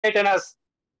enlighten us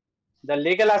the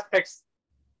legal aspects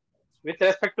with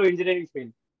respect to engineering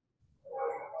field.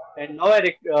 And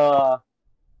now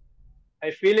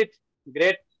I feel it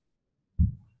great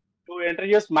to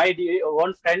introduce my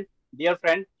own friend, dear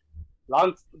friend,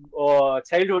 long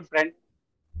childhood friend,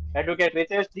 Advocate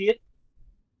Ritesh Dhir,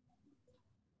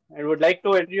 and would like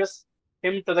to introduce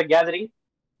him to the gathering.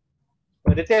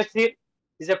 Ritesh Dhir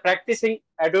is a practicing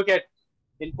advocate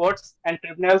in courts and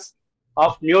tribunals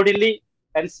of New Delhi,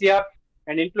 NCR,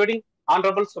 and including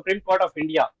Honorable Supreme Court of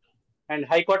India and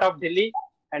High Court of Delhi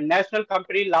and National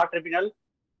Company Law Tribunal,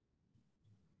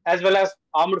 as well as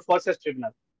Armed Forces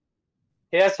Tribunal.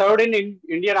 He has served in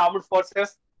Indian Armed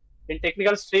Forces in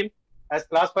technical stream as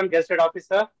Class 1 Gazetted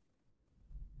Officer.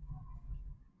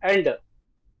 And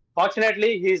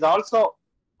fortunately, he is also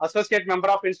Associate Member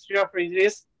of Institute of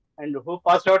Engineers and who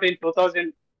passed out in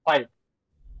 2005.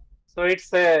 So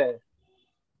it's a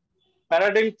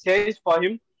paradigm change for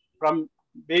him from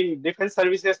being defense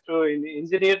services to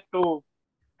engineer to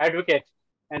advocate.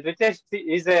 And Ritesh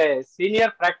is a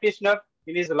senior practitioner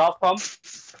in his law firm,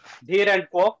 Dhir and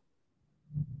Co.,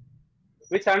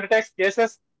 which undertakes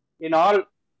cases in all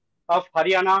of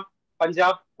Haryana,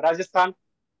 Punjab, Rajasthan,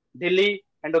 Delhi,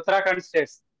 and Uttarakhand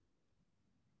states.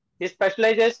 He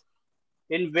specializes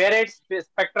in varied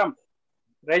spectrum,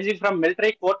 ranging from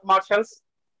military court-martials,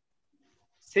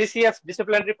 CCS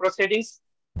disciplinary proceedings,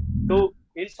 to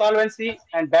insolvency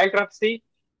and bankruptcy,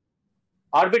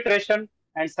 arbitration,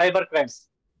 and cyber crimes.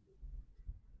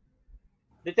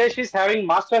 Ritesh is having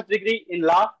master's degree in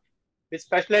law with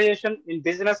specialization in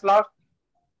business law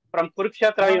from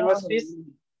Kurukshetra Universities.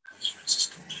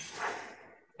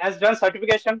 Has done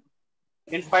certification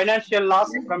in financial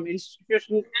laws from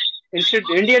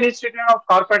Indian Institute of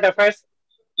Corporate Affairs,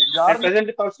 and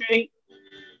presently pursuing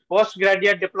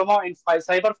postgraduate diploma in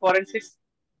cyber forensics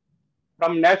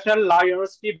from National Law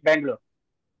University, Bangalore.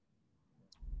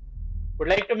 Would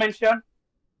like to mention,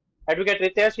 Advocate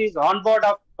Ritesh is on board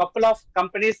of a couple of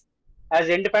companies as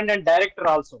independent director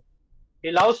also.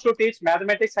 He loves to teach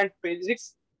mathematics and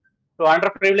physics to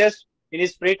underprivileged in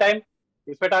his free time,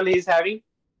 if at all he is having.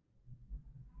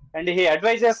 And he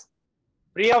advises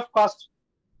free of cost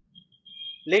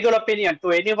legal opinion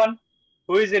to anyone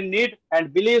who is in need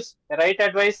and believes the right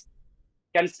advice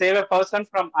can save a person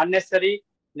from unnecessary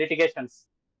litigations.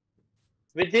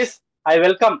 With this, I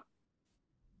welcome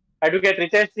Advocate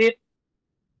Ritesh Dhir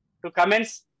to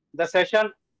commence the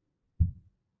session.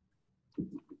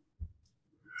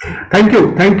 Thank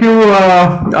you,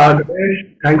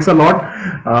 Ritesh. Thanks a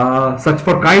lot. Such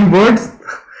for kind words.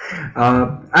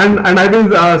 And I will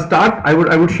start. I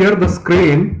would share the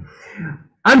screen.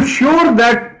 I'm sure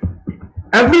that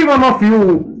every one of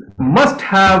you must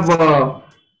have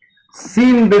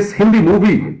seen this Hindi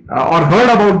movie or heard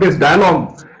about this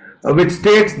dialogue, which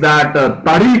states that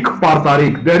Tariq par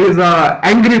Tariq, there is a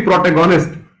angry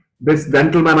protagonist. This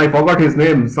gentleman, I forgot his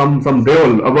name, some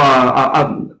Deol,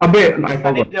 Abe, I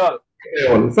forgot.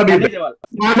 Deol. Sunny Deol.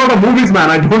 I'm not a movies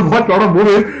man. I don't watch a lot of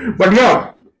movies, but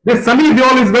yeah, this Sunny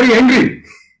Deol is very angry,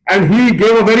 and he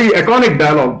gave a very iconic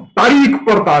dialogue. Tariq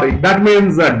par Tariq. That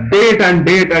means date and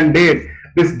date and date.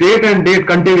 This date and date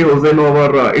continues in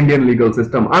our Indian legal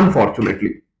system,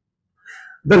 unfortunately.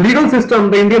 The legal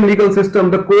system, the Indian legal system,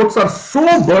 the courts are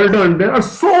so burdened. There are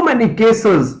so many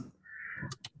cases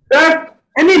that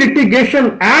any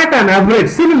litigation at an average,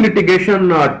 civil litigation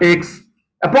takes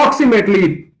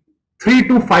approximately 3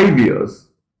 to 5 years.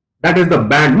 That is the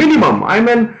band minimum. I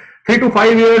mean, 3 to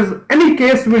 5 years, any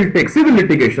case will take. Civil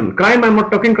litigation, crime, I'm not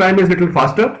talking, crime is a little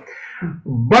faster,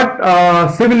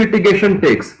 but civil litigation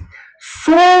takes.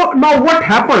 So now what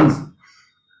happens?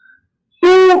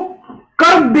 To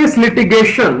curb this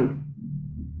litigation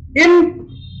in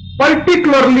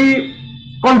particularly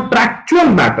contractual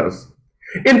matters,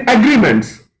 in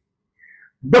agreements,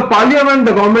 the Parliament,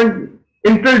 the government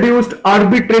introduced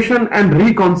Arbitration and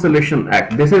Reconciliation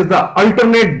Act. This is the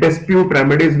alternate dispute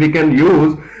remedies we can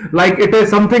use. Like it is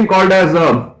something called as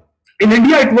in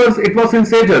India it was in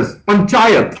SAGES,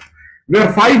 Panchayat,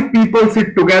 where 5 people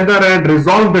sit together and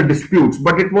resolve the disputes,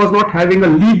 but it was not having a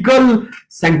legal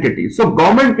sanctity. So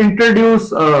government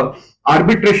introduced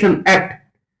Arbitration Act.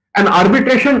 An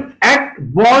Arbitration Act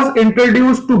was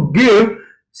introduced to give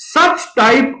such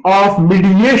type of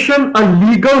mediation a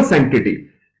legal sanctity.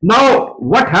 Now,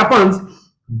 what happens?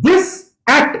 This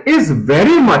act is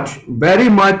very much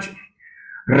relevant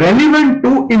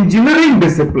to engineering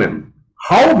discipline.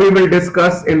 How we will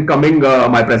discuss in coming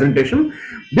my presentation.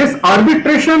 This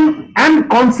Arbitration and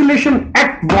Conciliation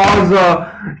Act was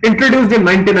introduced in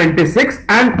 1996,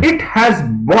 and it has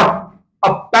brought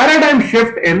a paradigm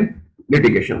shift in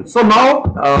litigation. So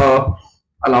now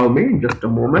Allow me just a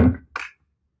moment.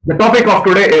 The topic of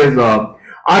today is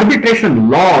arbitration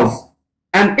laws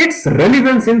and its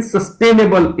relevance in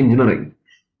sustainable engineering.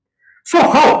 So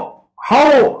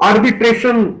how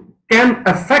arbitration can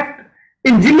affect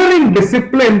engineering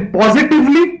discipline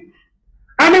positively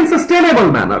and in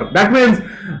sustainable manner. That means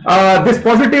this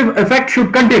positive effect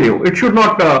should continue. It should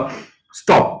not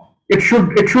stop. It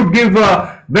should give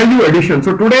value addition.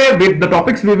 So today with the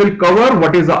topics we will cover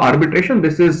what is the arbitration.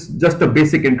 This is just a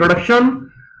basic introduction.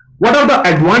 What are the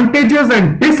advantages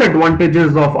and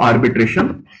disadvantages of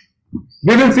arbitration?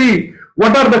 We will see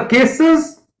what are the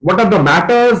cases, what are the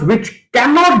matters which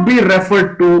cannot be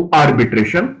referred to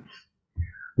arbitration.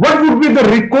 What would be the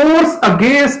recourse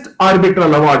against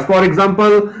arbitral awards? For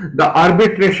example, the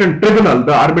arbitration tribunal,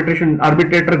 the arbitration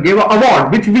arbitrator gave an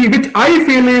award which I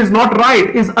feel is not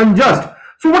right, is unjust.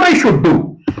 So what I should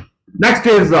do? Next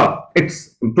is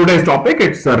it's today's topic.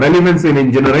 It's relevance in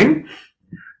engineering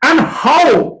and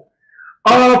how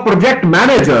a project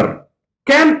manager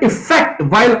can effect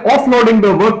while offloading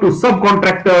the work to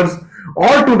subcontractors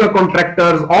or to the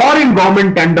contractors or in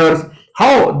government tenders,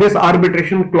 how this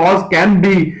arbitration clause can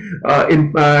be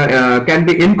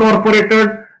incorporated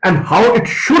and how it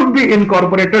should be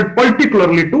incorporated,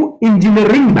 particularly to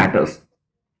engineering matters.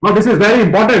 Now this is very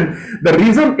important. The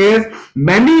reason is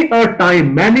many a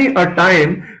time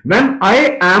when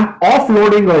I am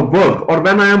offloading a work or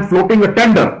when I am floating a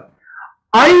tender,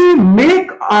 I make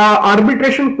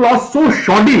arbitration clause so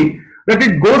shoddy that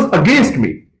it goes against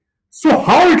me. So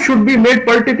how it should be made,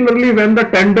 particularly when the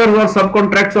tenders or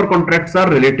subcontracts or contracts are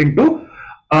relating to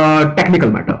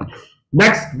technical matter.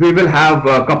 Next, we will have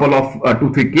a couple of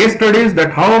 2-3 case studies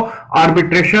that how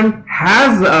arbitration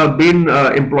has been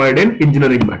employed in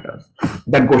engineering matters.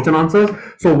 Then question answers.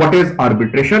 So what is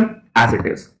arbitration as it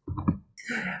is?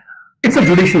 It's a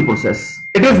judicial process.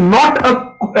 It is not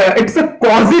it's a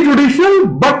quasi-judicial,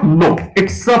 but no,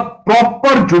 it's a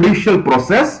proper judicial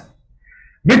process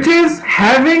which is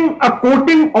having a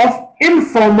coating of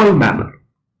informal manner.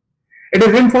 It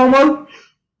is informal.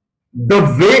 The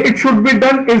way it should be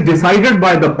done is decided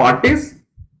by the parties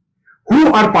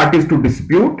who are parties to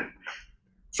dispute.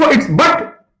 So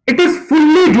but it is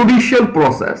fully judicial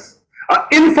process, an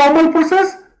informal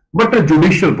process, but a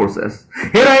judicial process.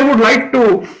 Here I would like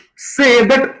to say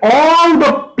that all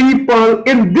the people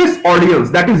in this audience,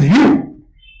 that is you,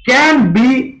 can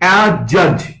be a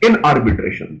judge in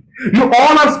arbitration. You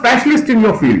all are specialists in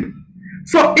your field.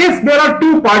 So if there are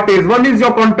two parties, one is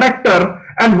your contractor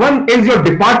and one is your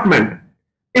department,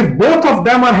 if both of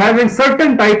them are having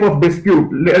certain type of dispute,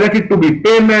 let it to be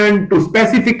payment, to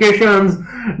specifications,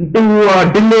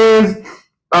 to delays,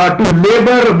 to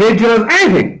labor wages,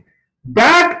 anything,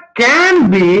 that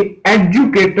can be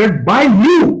adjudicated by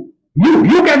you.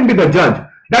 You can be the judge.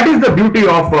 That is the beauty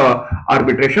of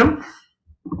arbitration.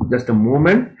 Just a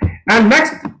moment. And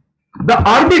next, the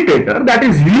arbitrator, that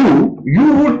is you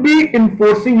would be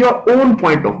enforcing your own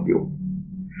point of view.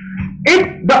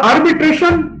 The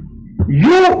arbitration,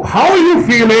 how you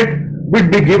feel it will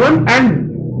be given and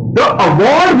the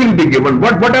award will be given.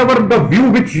 Whatever the view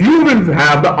which you will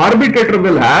have, the arbitrator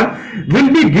will have,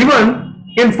 will be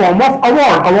given in form of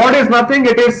award. Award is nothing,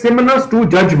 it is similar to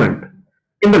judgment.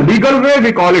 In the legal way,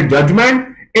 we call it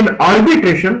judgment. In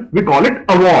arbitration, we call it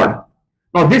award.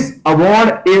 Now, this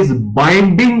award is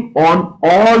binding on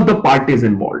all the parties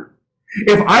involved.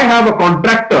 If I have a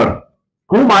contractor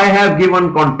whom I have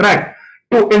given contract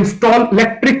to install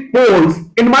electric poles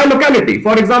in my locality,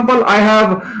 for example, I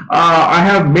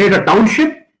have made a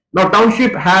township. Now,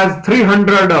 township has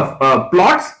 300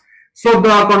 plots. So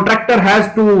the contractor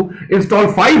has to install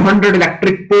 500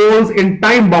 electric poles in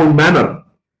time-bound manner.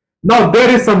 Now there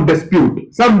is some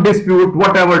dispute,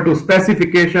 whatever to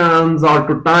specifications or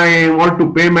to time or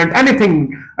to payment,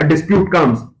 anything, a dispute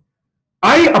comes.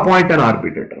 I appoint an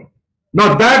arbitrator.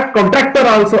 Now that contractor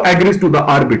also agrees to the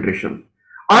arbitration.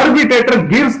 Arbitrator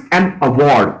gives an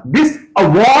award. This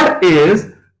award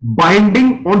is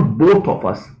binding on both of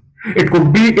us. It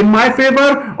could be in my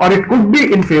favor or it could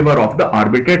be in favor of the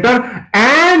arbitrator,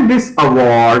 and this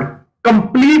award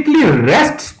completely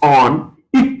rests on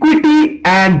equity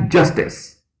and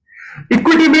justice.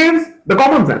 Equity means the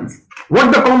common sense.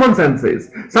 What the common sense is.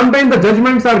 Sometimes the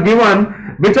judgments are given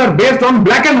which are based on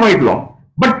black and white law.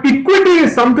 But equity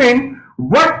is something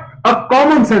what a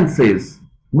common sense says,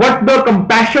 what the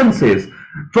compassion says.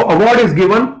 So award is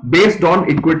given based on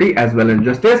equity as well as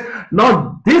justice.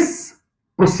 Now this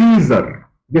procedure,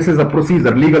 this is a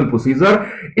procedure, legal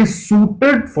procedure, is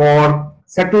suited for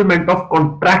settlement of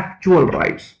contractual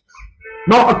rights.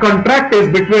 Now a contract is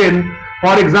between,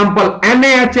 for example,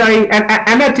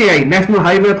 NHAI, National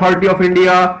Highway Authority of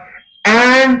India,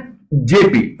 and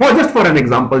JP, just for an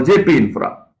example, JP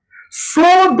Infra.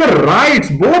 So the rights,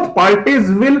 both parties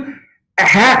will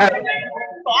have,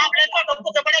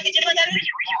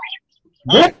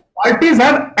 both parties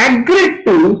have agreed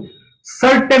to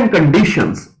certain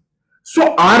conditions.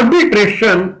 So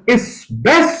arbitration is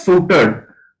best suited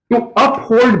to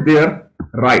uphold their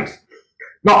rights.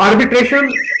 Now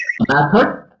arbitration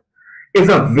method is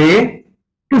a way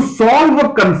to solve a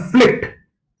conflict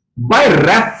by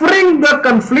referring the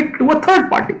conflict to a third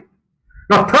party.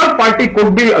 Now third party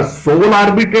could be a sole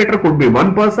arbitrator, could be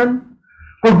one person,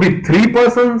 could be three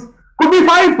persons, could be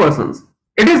five persons.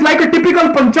 It is like a typical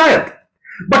panchayat.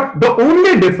 But the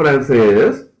only difference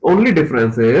is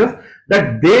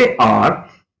that they are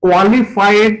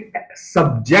qualified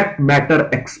subject matter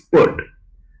expert.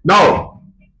 Now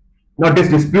this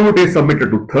dispute is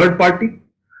submitted to third party.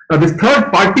 Now this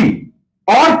third party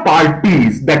or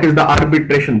parties, that is the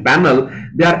arbitration panel,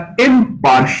 they are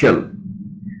impartial.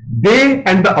 They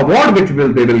and the award which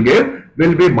they will give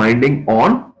will be binding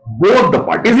on both the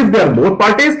parties. If there are both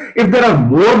parties, if there are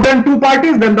more than two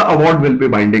parties, then the award will be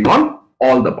binding on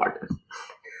all the parties.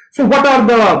 So what are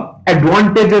the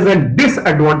advantages and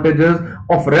disadvantages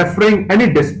of referring any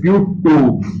dispute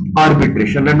to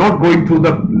arbitration and not going through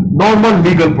the normal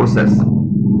legal process?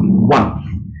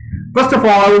 One, first of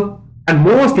all, and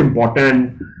most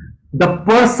important, the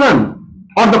person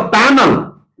or the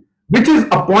panel which is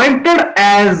appointed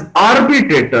as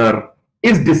arbitrator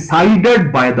is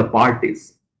decided by the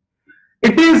parties.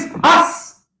 It is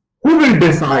us who will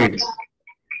decide.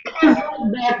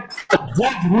 That a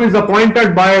judge who is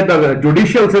appointed by the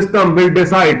judicial system will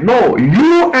decide. No,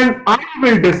 you and I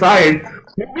will decide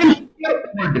who will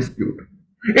hear the dispute.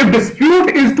 If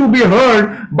dispute is to be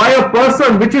heard by a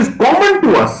person which is common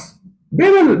to us, they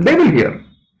will hear.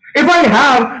 If I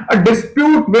have a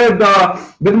dispute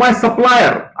with my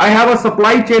supplier, I have a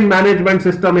supply chain management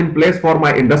system in place for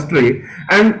my industry,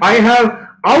 and I have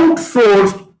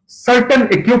outsourced certain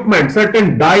equipment,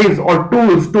 certain dies or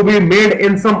tools to be made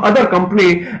in some other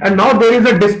company, and now there is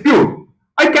a dispute.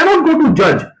 I cannot go to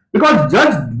judge because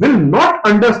judge will not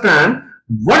understand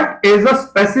what is a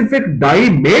specific die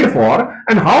made for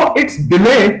and how its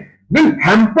delay will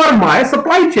hamper my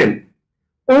supply chain.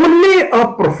 Only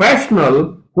a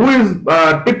professional who is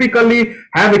typically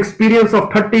have experience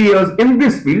of 30 years in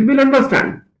this field will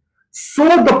understand. So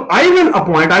I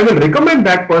will recommend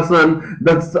that person.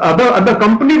 The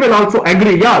company will also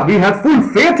agree. Yeah, we have full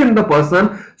faith in the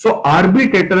person. So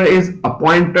arbitrator is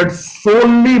appointed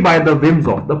solely by the whims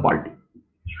of the party.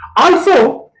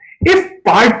 Also, if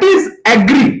parties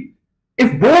agree,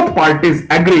 if both parties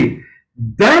agree,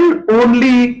 then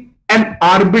only an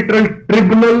arbitral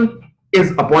tribunal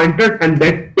is appointed and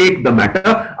they take the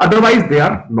matter. Otherwise, they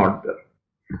are not there.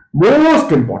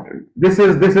 Most important, this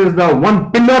is the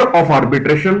one pillar of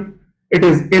arbitration. It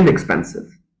is inexpensive.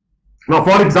 Now,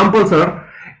 for example, sir,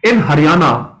 in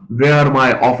Haryana, where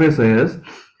my office is,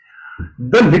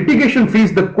 the litigation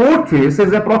fees, the court fees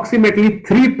is approximately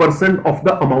 3% of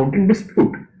the amount in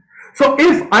dispute. So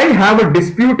if I have a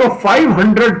dispute of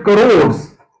 500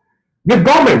 crores with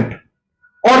government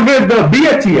or with the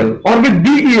BHEL or with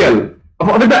DEL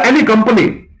or with any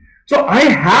company, so I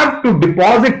have to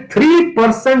deposit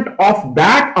 3% of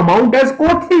that amount as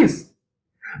court fees.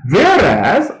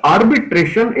 Whereas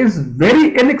arbitration is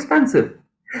very inexpensive.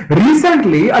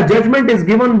 Recently, a judgment is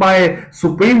given by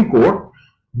Supreme Court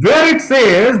where it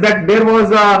says that there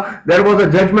was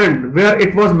a judgment where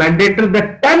it was mandated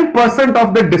that 10%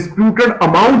 of the disputed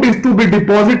amount is to be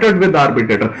deposited with the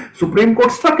arbitrator. Supreme Court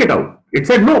struck it out. It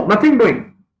said no, nothing doing.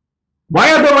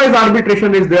 Why otherwise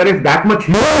arbitration is there if that much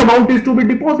huge amount is to be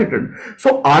deposited?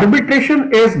 So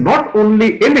arbitration is not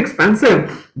only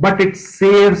inexpensive, but it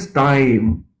saves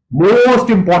time. Most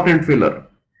important filler.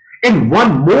 An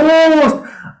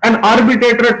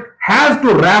arbitrator has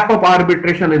to wrap up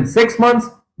arbitration in 6 months,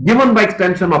 given by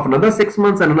extension of another 6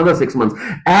 months and another 6 months.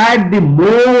 At the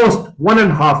most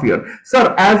 1.5 years.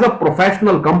 Sir, as a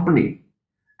professional company,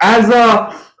 as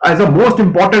a most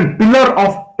important pillar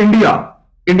of India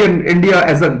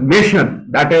as a nation,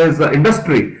 that is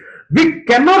industry, we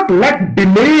cannot let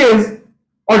delays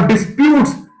or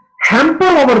disputes hamper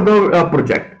over the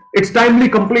project. It's timely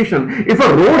completion. If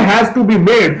a road has to be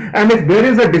made and if there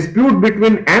is a dispute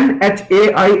between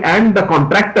NHAI and the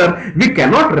contractor, we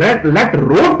cannot let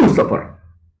road to suffer.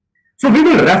 So we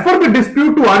will refer the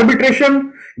dispute to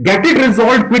arbitration, get it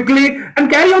resolved quickly and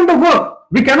carry on the work.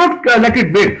 We cannot let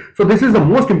it wait. So this is the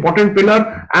most important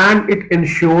pillar and it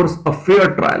ensures a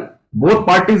fair trial. Both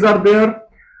parties are there.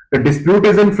 The dispute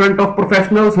is in front of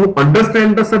professionals who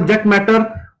understand the subject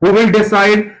matter, who will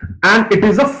decide, and it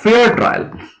is a fair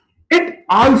trial. it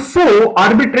also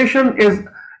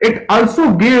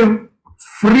give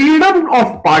freedom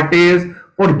of parties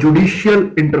for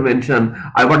judicial intervention.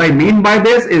 What I mean by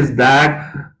this is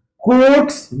that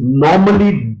courts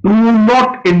normally do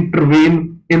not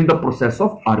intervene in the process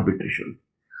of arbitration.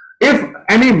 If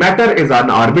any matter is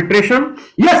an arbitration,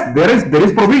 yes, there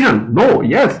is provision. No,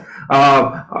 yes,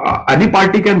 any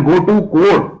party can go to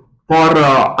court for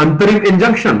antarim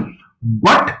injunction,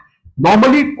 but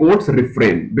normally courts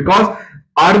refrain because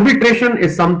arbitration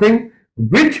is something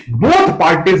which both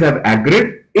parties have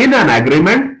agreed in an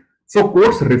agreement, so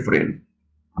courts refrain.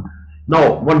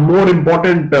 Now, one more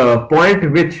important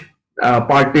point which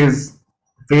parties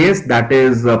face, that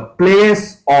is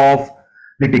place of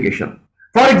litigation.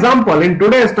 For example, in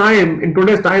today's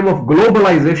time of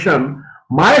globalization,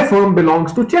 my firm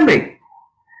belongs to Chennai,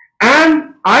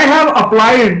 and I have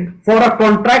applied for a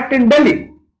contract in Delhi.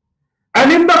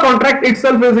 And in the contract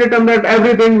itself is written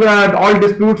that all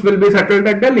disputes will be settled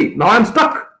at Delhi. Now I am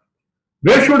stuck.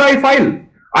 Where should I file?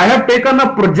 I have taken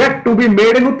a project to be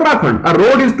made in Uttarakhand. A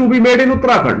road is to be made in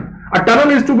Uttarakhand. A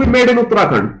tunnel is to be made in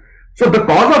Uttarakhand. So the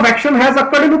cause of action has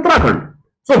occurred in Uttarakhand.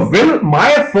 So will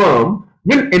my firm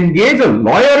engage a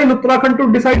lawyer in Uttarakhand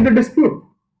to decide the dispute?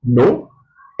 No.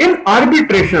 In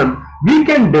arbitration, we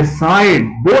can decide,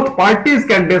 both parties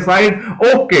can decide,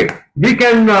 okay, we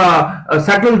can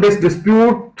settle this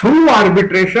dispute through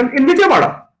arbitration in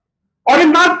Vijayawada or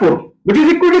in Nagpur, which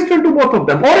is equidistant to both of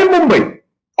them, or in Mumbai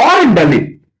or in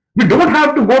Delhi. We don't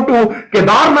have to go to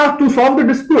Kedarnath to solve the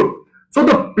dispute. So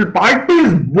the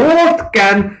parties both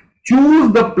can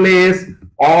choose the place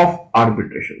of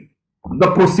arbitration.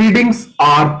 The proceedings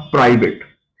are private.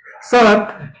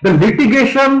 Sir, the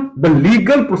litigation, the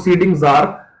legal proceedings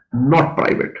are not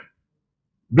private.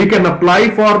 We can apply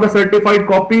for the certified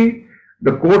copy,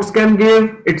 the courts can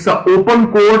give, it's an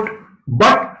open court,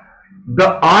 but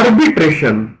the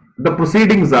arbitration, the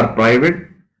proceedings are private,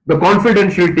 the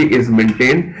confidentiality is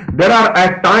maintained. There are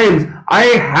at times I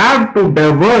have to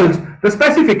divulge the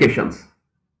specifications.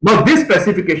 Now these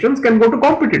specifications can go to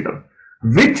competitor,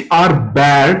 which are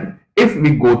bad if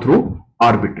we go through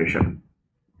arbitration.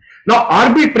 Now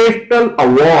arbitral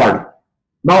award.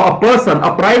 Now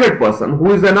a private person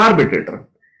who is an arbitrator,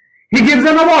 he gives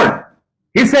an award.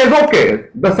 He says, okay,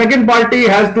 the second party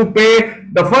has to pay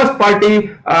the first party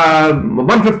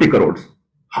 150 crores.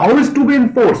 How is to be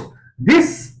enforced?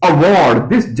 This award,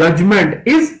 this judgment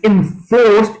is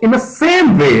enforced in the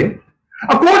same way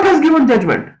a court has given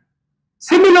judgment.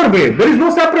 Similar way, there is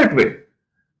no separate way.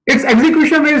 Its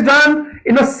execution is done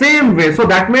in the same way. So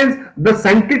that means the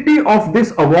sanctity of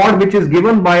this award, which is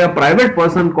given by a private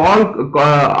person called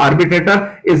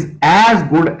arbitrator, is as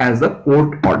good as a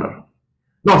court order.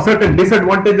 Now certain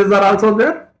disadvantages are also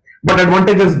there, but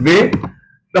advantages weigh.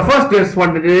 The first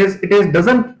disadvantage is it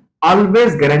doesn't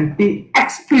always guarantee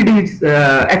expeditious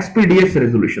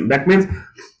resolution. That means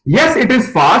yes, it is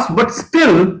fast, but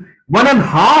still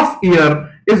 1.5 years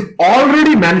is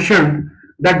already mentioned,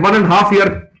 that 1.5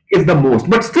 years is the most,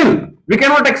 but still we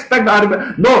cannot expect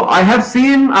no, I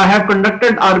have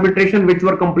conducted arbitration which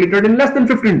were completed in less than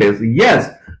 15 days.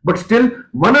 Yes, but still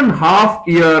 1.5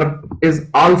 years is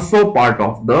also part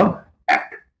of the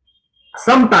act.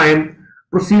 Sometimes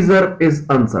procedure is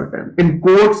uncertain. In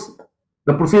courts,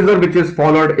 the procedure which is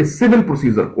followed is civil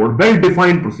procedure code, well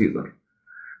defined procedure.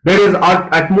 There is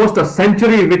at most a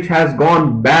century which has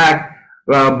gone back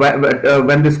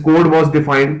when this code was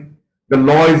defined. The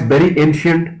law is very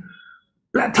ancient.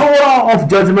 Plethora of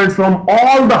judgments from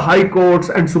all the high courts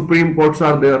and supreme courts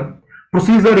are there.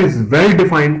 Procedure is well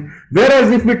defined.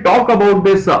 Whereas if we talk about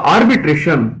this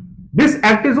arbitration, this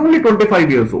act is only 25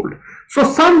 years old. So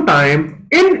sometimes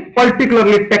in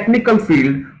particularly technical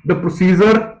field, the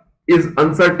procedure is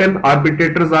uncertain.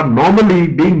 Arbitrators are normally,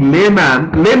 being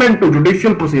layman to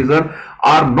judicial procedure,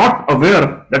 are not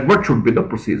aware that what should be the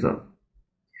procedure.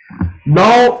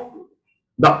 Now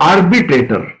the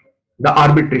arbitrator, the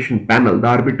arbitration panel, the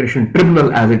arbitration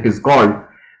tribunal as it is called,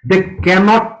 they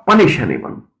cannot punish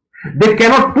anyone. They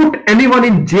cannot put anyone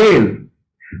in jail.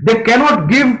 They cannot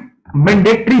give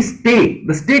mandatory stay.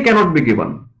 The stay cannot be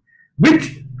given,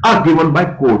 which are given by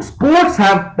courts. Courts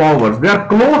have powers. They are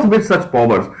clothed with such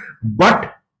powers.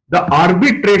 But the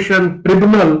arbitration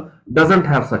tribunal doesn't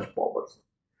have such powers.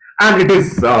 And it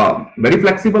is very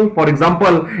flexible. For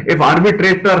example, if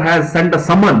arbitrator has sent a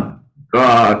summon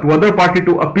to other party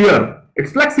to appear,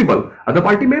 it's flexible. Other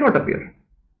party may not appear.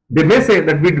 They may say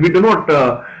that we do not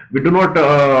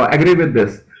agree with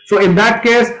this. So in that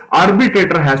case,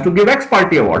 arbitrator has to give ex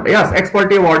parte award. Yes, ex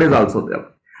parte award is also there.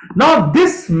 Now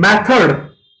this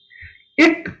method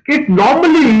it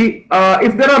normally,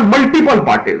 if there are multiple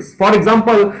parties, for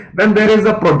example, when there is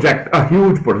a project, a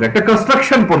huge project, a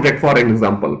construction project, for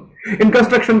example, in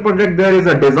construction project there is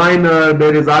a designer,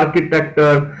 there is architect,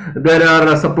 there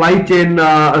are supply chain,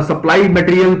 supply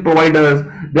material providers,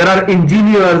 there are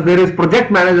engineers, there is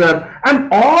project manager, and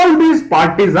all these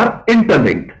parties are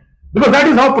interlinked, because that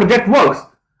is how project works.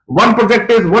 One project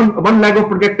is one leg of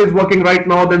project is working right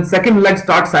now, then second leg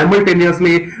starts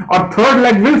simultaneously, or third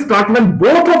leg will start when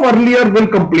both of earlier will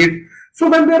complete. So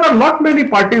when there are not many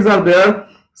parties are there,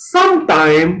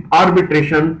 sometime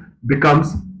arbitration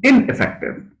becomes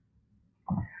ineffective.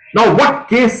 Now, what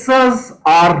cases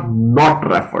are not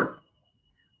referred?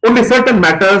 Only certain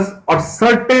matters or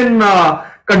certain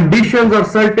conditions or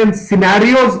certain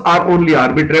scenarios are only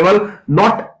arbitrable.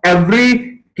 Not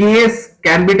every case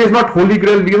can be. It is not holy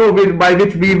grail, by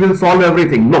which we will solve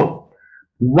everything. No.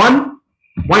 One,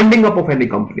 winding up of any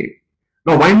company.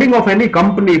 Now, winding of any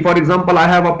company, for example, I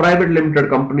have a private limited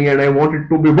company and I want it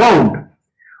to be wound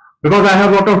because I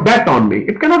have a lot of debt on me.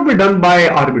 It cannot be done by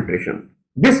arbitration.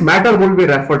 This matter will be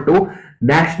referred to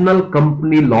National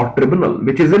Company Law Tribunal,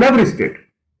 which is in every state.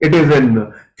 It is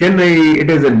in Chennai, it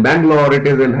is in Bangalore, it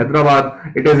is in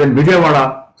Hyderabad, it is in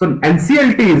Vijayawada. So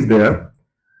NCLT is there,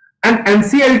 and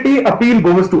NCLT appeal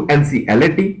goes to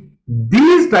NCLAT.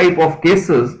 These type of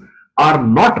cases are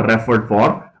not referred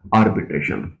for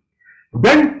arbitration.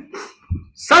 Then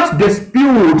such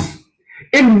disputes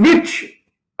in which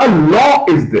a law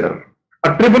is there,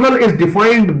 a tribunal is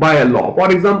defined by a law.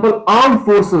 For example, armed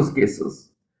forces cases,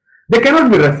 they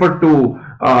cannot be referred to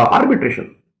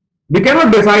arbitration. We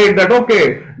cannot decide that,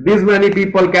 okay, these many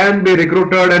people can be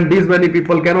recruited and these many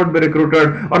people cannot be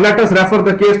recruited, or let us refer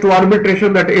the case to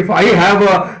arbitration that if I have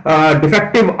a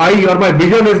defective eye or my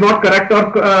vision is not correct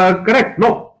or correct.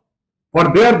 No.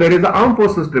 For there is the armed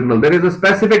forces tribunal. There is a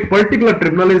specific particular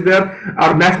tribunal is there.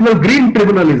 Our National Green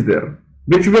Tribunal is there,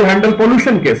 which will handle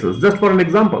pollution cases, just for an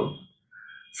example.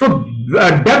 So,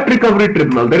 debt recovery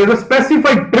tribunal, there is a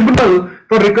specified tribunal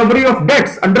for recovery of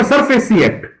debts under SURFACE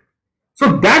Act.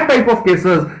 So, that type of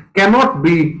cases cannot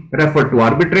be referred to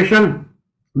arbitration.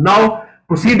 Now,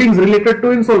 proceedings related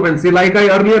to insolvency, like I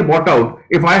earlier brought out,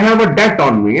 if I have a debt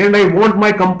on me and I want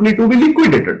my company to be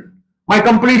liquidated, my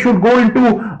company should go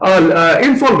into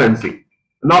insolvency.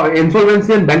 Now,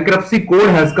 insolvency and bankruptcy code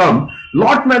has come.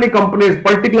 Lot many companies,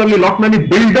 particularly lot many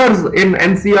builders in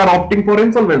NCR opting for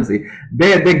insolvency.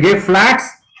 They gave flats,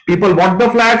 people bought the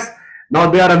flats. Now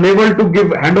they are unable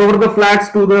to hand over the flats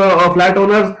to the flat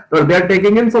owners, or they are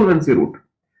taking insolvency route.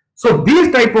 So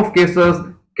these type of cases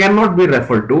cannot be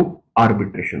referred to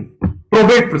arbitration.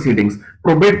 Probate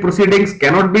proceedings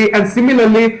cannot be, and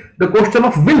similarly the question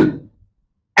of will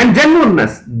and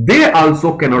genuineness, they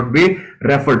also cannot be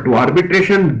referred to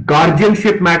arbitration.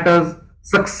 Guardianship matters,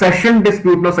 succession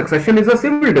dispute. Now, succession is a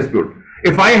civil dispute.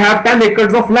 If I have 10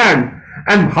 acres of land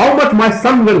and how much my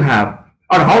son will have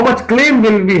or how much claim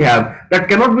will we have, that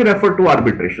cannot be referred to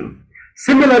arbitration.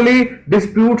 Similarly,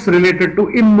 disputes related to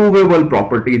immovable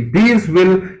property, these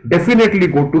will definitely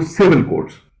go to civil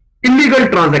courts. Illegal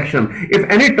transaction, if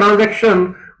any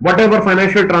transaction, whatever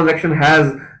financial transaction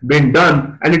has been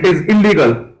done and it is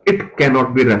illegal, it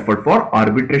cannot be referred for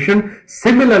arbitration.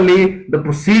 Similarly, the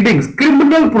proceedings,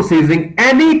 criminal proceeding,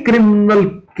 any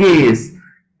criminal case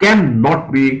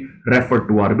cannot be referred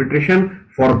to arbitration.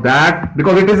 For that,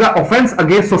 because it is an offense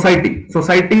against society,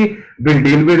 society will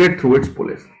deal with it through its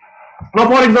police. Now,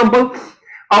 for example,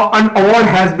 an award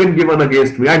has been given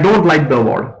against me. I don't like the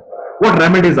award. What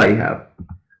remedies I have?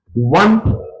 One,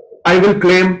 I will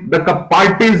claim that the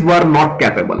parties were not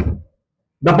capable.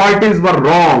 The parties were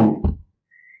wrong.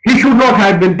 He should not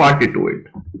have been party to it.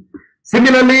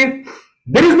 Similarly,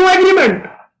 there is no agreement.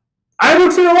 I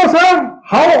would say, oh sir,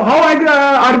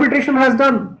 how arbitration has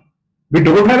done? We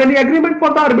don't have any agreement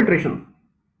for the arbitration.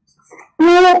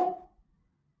 To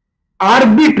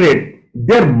arbitrate,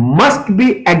 there must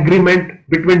be agreement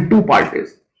between two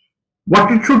parties.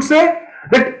 What it should say?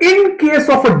 That in case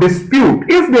of a dispute,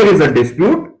 if there is a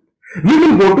dispute, we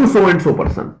will go to so and so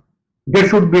person. There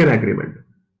should be an agreement.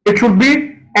 It should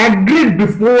be agreed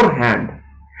beforehand.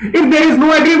 If there is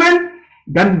no agreement,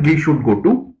 then we should go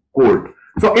to court.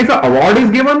 So if an award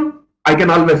is given, I can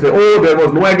always say, oh, there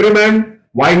was no agreement.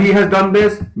 Why he has done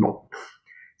this? No.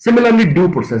 Similarly, due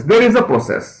process. There is a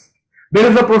process. There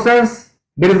is a process.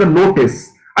 There is a notice.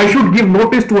 I should give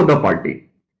notice to other party.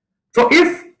 So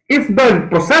if the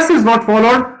process is not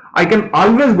followed, I can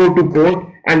always go to court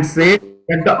and say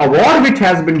that the award which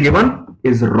has been given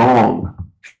is wrong.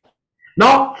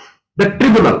 Now, the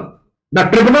tribunal. The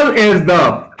tribunal is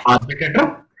the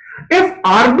arbitrator. If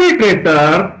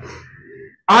arbitrator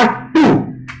are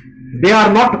two, they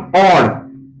are not odd.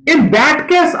 In that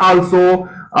case also,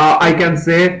 I can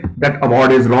say that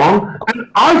award is wrong. And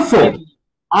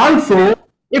also,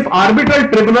 if arbitral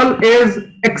tribunal is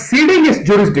exceeding its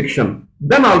jurisdiction,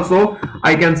 then also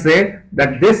I can say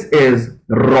that this is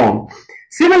wrong.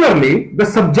 Similarly, the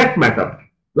subject matter,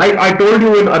 like I told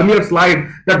you in earlier slide,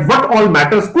 that what all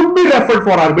matters could be referred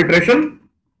for arbitration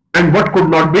and what could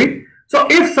not be. So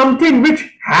if something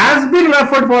which has been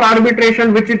referred for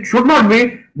arbitration, which it should not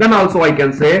be, then also I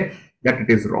can say that it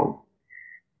is wrong.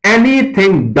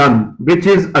 Anything done which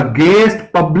is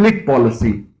against public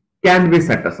policy can be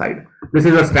set aside. This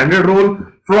is a standard rule.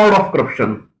 Fraud or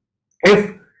corruption.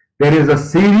 If there is a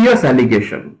serious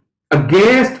allegation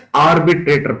against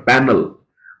arbitrator panel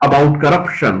about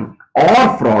corruption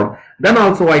or fraud, then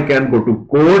also I can go to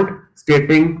court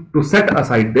stating to set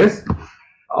aside this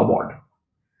award.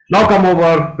 Now come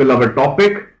over beloved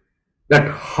topic, that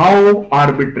how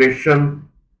arbitration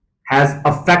has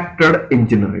affected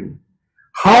engineering,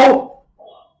 how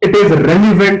it is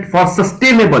relevant for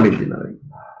sustainable engineering.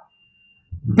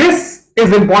 This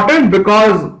is important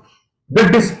because the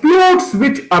disputes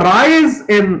which arise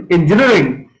in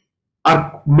engineering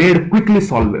are made quickly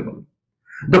solvable.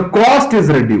 The cost is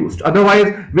reduced.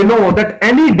 Otherwise, we know that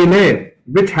any delay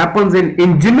which happens in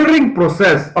engineering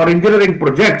process or engineering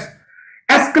projects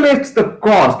escalates the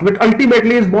cost, which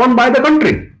ultimately is borne by the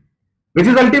country, which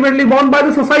is ultimately borne by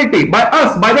the society, by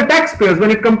us, by the taxpayers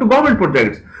when it comes to government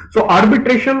projects. So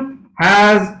arbitration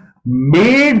has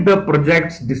made the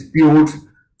project's disputes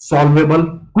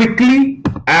solvable quickly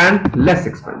and less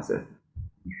expensive.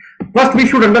 First, we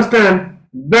should understand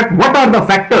that what are the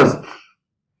factors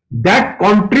that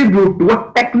contribute to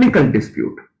a technical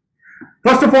dispute.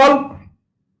 First of all,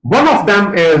 one of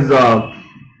them is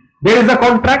there is a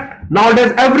contract.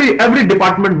 Nowadays, every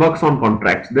department works on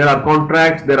contracts. There are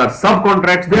contracts, there are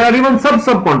subcontracts, there are even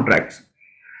subcontracts.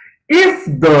 If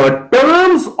the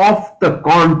terms of the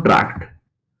contract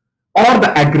or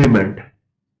the agreement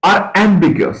are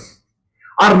ambiguous,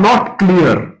 are not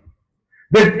clear,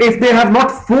 that if they have not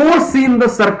foreseen the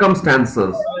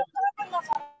circumstances,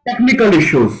 technical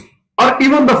issues, or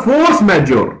even the force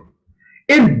majeure,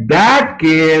 in that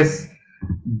case,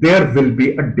 there will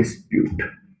be a dispute.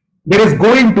 There is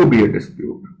going to be a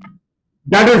dispute.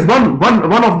 That is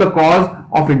one of the cause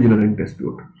of engineering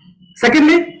dispute.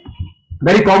 Secondly,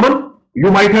 very common,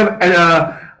 you might have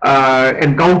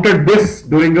encountered this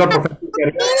during your professional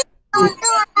career.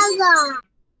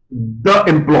 The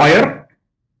employer,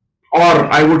 or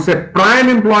I would say prime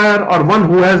employer, or one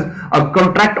who has a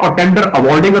contract or tender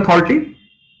awarding authority,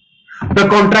 the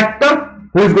contractor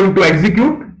who is going to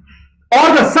execute, or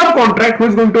the subcontract who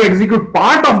is going to execute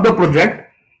part of the project,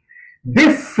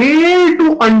 they fail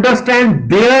to understand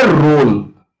their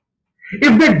role.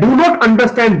 If they do not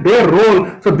understand their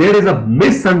role, so there is a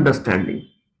misunderstanding.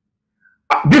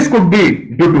 This could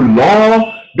be due to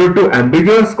law, due to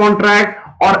ambiguous contract,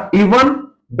 or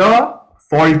even the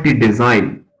faulty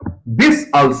design. This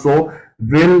also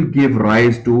will give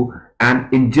rise to an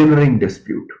engineering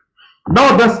dispute.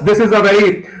 Now, this is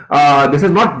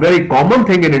not very common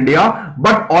thing in India,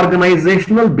 but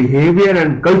organizational behavior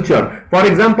and culture. For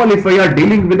example, if we are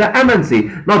dealing with the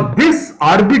MNC, now this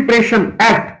Arbitration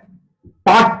Act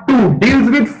Part 2 deals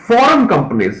with foreign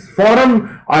companies,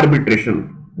 foreign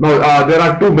arbitration. Now, there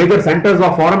are two major centers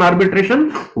of foreign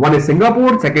arbitration. One is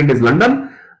Singapore, second is London.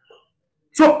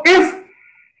 So, if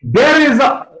there is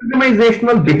a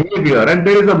organizational behavior and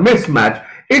there is a mismatch,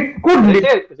 it could lead.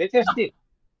 Ritesh,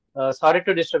 sorry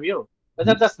to disturb you.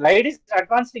 Whether the slide is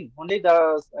advancing, only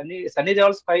the Sunny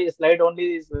Deol's slide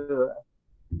only is.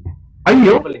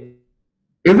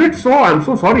 Is it so? I'm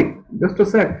so sorry. Just a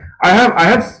sec. I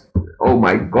have. Oh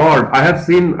my God! I have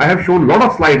shown a lot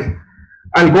of slides.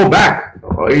 I'll go back.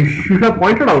 You should have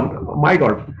pointed out. Oh my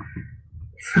God.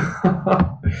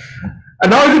 And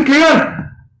now is it clear?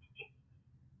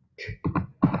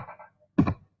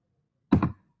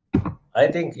 I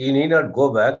think you need not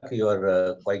go back. You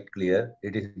are quite clear.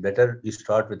 It is better you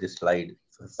start with the slide.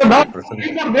 So now,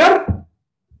 there?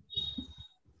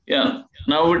 Yeah,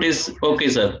 now it is okay,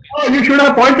 sir. Oh, you should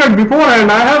have pointed before,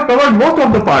 and I have covered most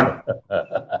of the part.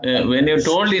 When you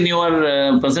told in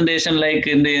your presentation, like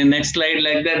in the next slide,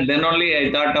 like that, then only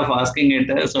I thought of asking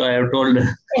it. So I have told.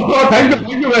 Oh, thank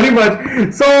you very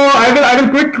much. So I will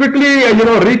quickly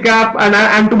recap,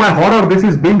 and to my horror, this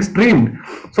is being streamed.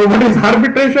 So what is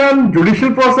arbitration?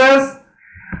 Judicial process.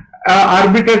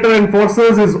 Arbitrator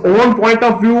enforces his own point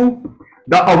of view.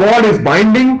 The award is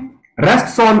binding,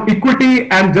 rests on equity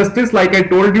and justice, like I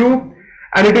told you,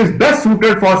 and it is best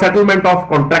suited for settlement of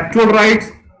contractual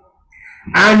rights,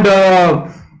 and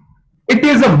it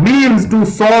is a means to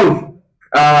solve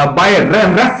by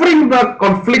referring the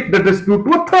conflict, the dispute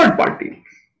to a third party.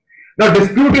 Now,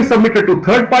 dispute is submitted to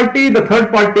third party. The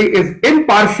third party is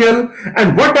impartial,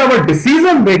 and whatever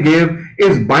decision they give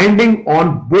is binding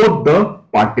on both the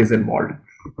parties involved.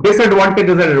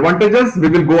 Disadvantages and advantages. We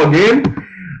will go again.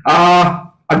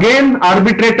 Again,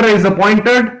 arbitrator is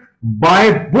appointed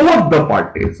by both the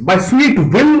parties, by sweet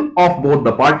will of both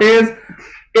the parties.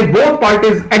 If both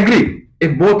parties agree,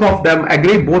 if both of them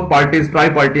agree, both parties,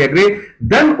 tri-party agree,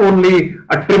 then only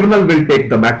a tribunal will take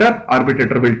the matter,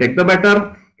 arbitrator will take the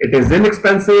matter. It is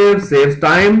inexpensive, saves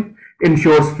time,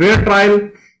 ensures fair trial,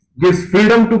 gives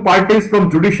freedom to parties from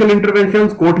judicial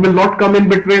interventions. Court will not come in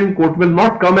between, court will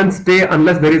not come and stay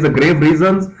unless there is a grave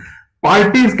reasons.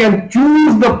 Parties can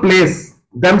choose the place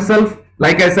themselves.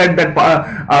 Like I said, that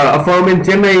a firm in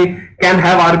Chennai can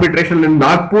have arbitration in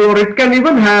Nagpur, or it can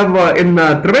even have in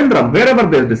Trivandrum, wherever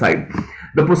they decide.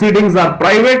 The proceedings are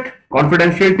private,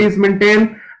 confidentiality is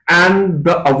maintained, and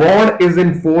the award is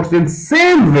enforced in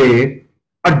same way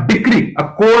a decree,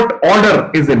 a court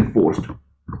order is enforced.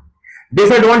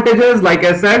 Disadvantages, like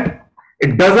I said,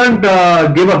 it doesn't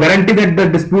give a guarantee that the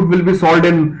dispute will be solved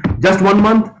in just 1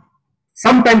 month.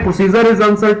 Sometimes procedure is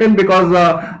uncertain because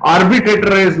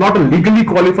arbitrator is not a legally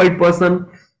qualified person,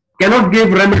 cannot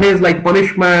give remedies like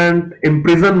punishment,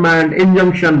 imprisonment,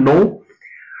 injunction, no.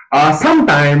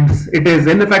 Sometimes it is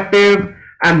ineffective,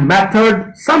 and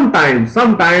method sometimes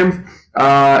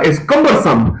is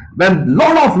cumbersome when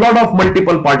lot of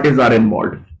multiple parties are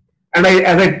involved. And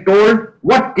as I told,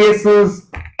 what cases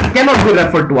cannot be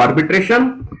referred to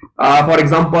arbitration? For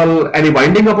example, any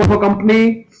winding up of a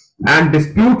company and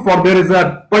dispute for there is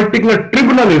a particular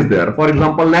tribunal is there. For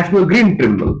example, National Green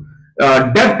Tribunal,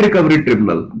 Debt Recovery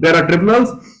Tribunal. There are tribunals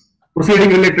proceeding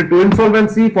related to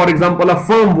insolvency. For example, a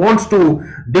firm wants to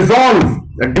dissolve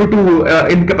due to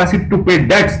incapacity to pay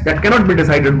debts, that cannot be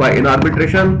decided by in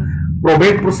arbitration.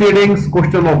 Probate proceedings,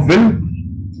 question of will,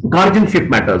 guardianship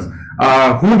matters.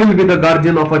 Who will be the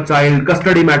guardian of a child,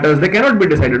 custody matters, they cannot be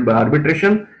decided by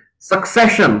arbitration.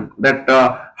 Succession, that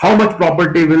how much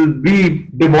property will be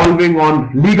devolving on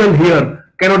legal heir,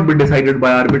 cannot be decided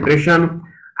by arbitration.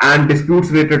 And disputes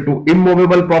related to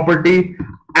immovable property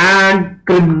and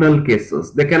criminal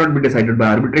cases, they cannot be decided by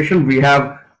arbitration. We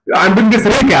have, I'm doing this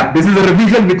recap, this is a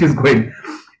revision which is going.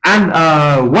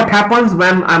 And what happens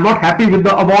when I'm not happy with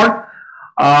the award?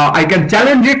 I can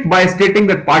challenge it by stating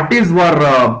that parties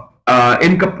were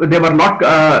they were not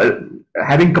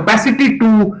having capacity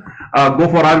to go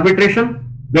for arbitration.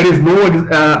 There is no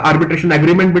arbitration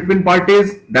agreement between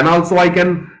parties. Then also I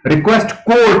can request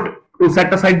court to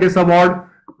set aside this award.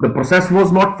 The process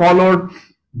was not followed.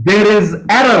 There is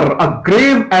error, a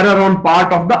grave error on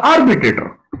part of the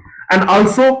arbitrator, and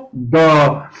also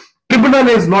the tribunal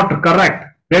is not correct.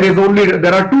 There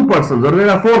are 2 persons or there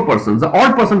are 4 persons. The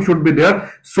odd person should be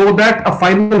there so that a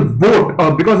final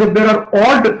vote, because if there are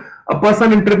odd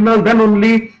person in tribunal, then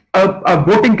only a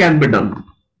voting can be done.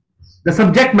 The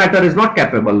subject matter is not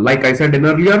capable, like I said in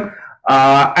earlier,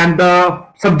 and the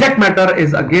subject matter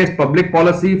is against public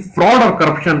policy, fraud or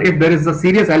corruption. If there is a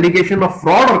serious allegation of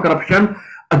fraud or corruption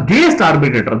against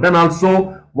arbitrator, then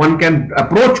also one can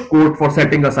approach court for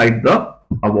setting aside the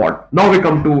award. Now we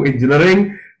come to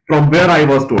engineering, from where I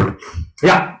was told.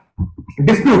 Yeah,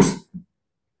 disputes.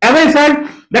 As I said,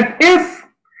 that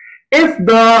if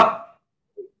the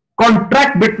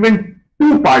contract between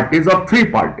 2 parties or 3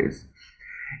 parties,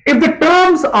 if the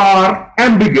terms are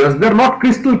ambiguous, they are not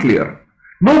crystal clear,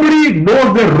 nobody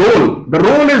knows their role, the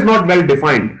role is not well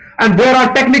defined, and there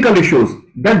are technical issues,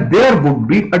 then there would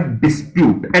be a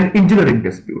dispute, an engineering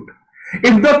dispute.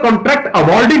 If the contract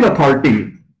awarding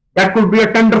authority, that could be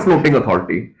a tender floating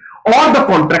authority, or the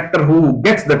contractor who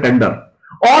gets the tender,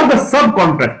 or the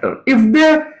subcontractor,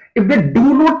 if they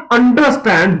do not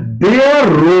understand their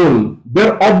role,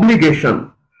 their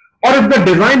obligation, or if the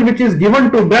design which is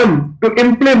given to them to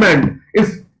implement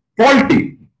is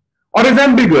faulty or is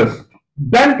ambiguous,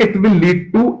 then it will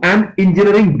lead to an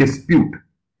engineering dispute.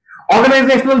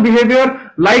 Organizational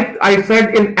behavior, like I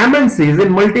said, in MNCs,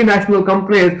 in multinational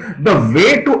companies, the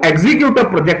way to execute a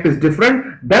project is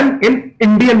different than in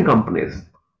Indian companies.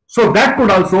 So that could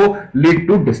also lead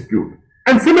to dispute.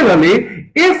 And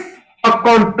similarly, if a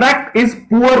contract is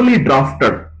poorly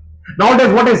drafted,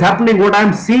 nowadays what is happening, what I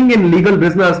am seeing in legal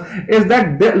business is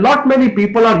that many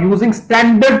people are using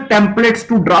standard templates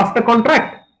to draft a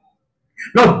contract.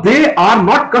 Now they are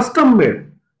not custom made.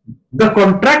 The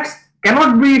contracts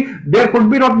cannot be, there could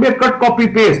be not be a cut copy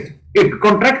paste. A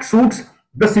contract suits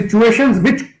the situations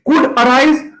which could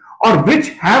arise or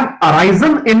which have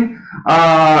arisen in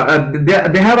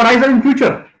they have arisen in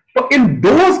future. So in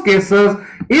those cases,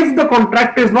 if the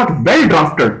contract is not well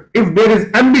drafted, if there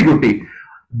is ambiguity,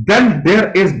 then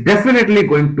there is definitely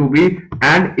going to be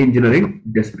an engineering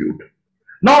dispute.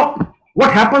 Now,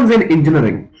 what happens in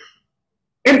engineering?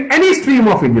 In any stream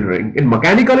of engineering, in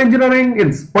mechanical engineering,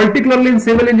 particularly in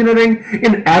civil engineering,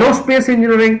 in aerospace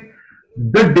engineering,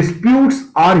 the disputes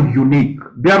are unique.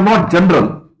 They are not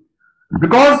general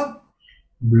because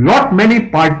not many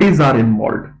parties are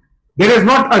involved. There is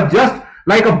not a just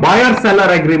like a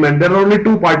buyer-seller agreement. There are only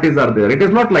two parties are there. It is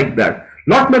not like that.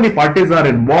 Not many parties are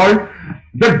involved.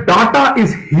 The data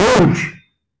is huge.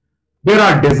 There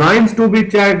are designs to be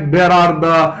checked. There are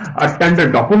the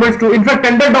tender documents to. In fact,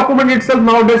 tender document itself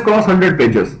nowadays cross 100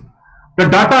 pages. The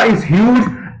data is huge,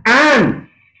 and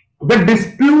the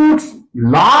disputes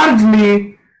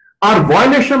largely are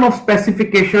violation of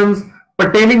specifications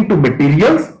pertaining to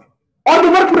materials or the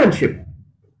workmanship.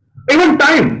 Even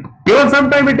time. Even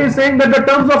sometime it is saying that the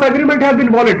terms of agreement have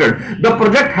been violated. The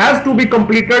project has to be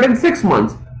completed in 6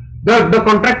 months. The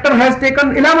contractor has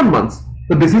taken 11 months.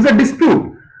 So this is a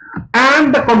dispute.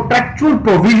 And the contractual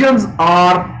provisions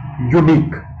are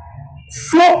unique.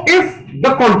 So if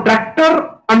the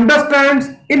contractor understands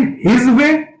in his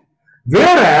way,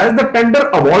 whereas the tender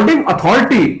awarding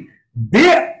authority,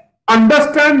 they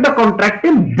understand the contract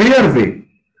in their way.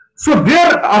 So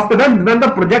thereafter, then when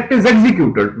the project is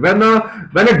executed, when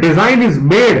a design is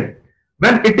made,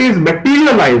 when it is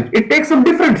materialized, it takes some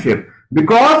different shape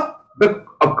because the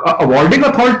awarding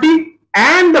authority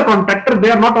and the contractor, they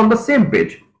are not on the same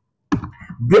page.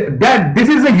 This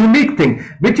is a unique thing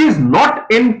which is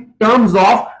not in terms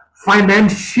of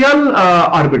financial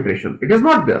arbitration. It is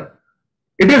not there.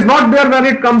 It is not there when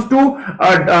it comes to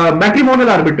matrimonial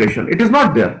arbitration. It is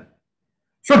not there.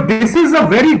 So this is a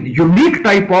very unique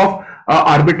type of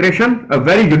arbitration, a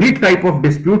very unique type of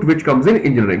dispute which comes in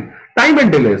engineering. Time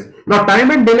and delays. Now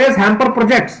time and delays hamper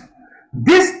projects.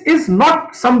 This is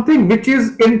not something which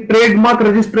is in trademark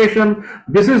registration.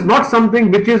 This is not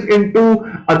something which is into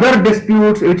other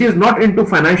disputes, which is not into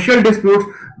financial disputes,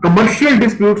 commercial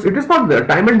disputes. It is not there.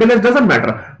 Time and delays doesn't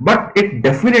matter, but it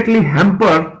definitely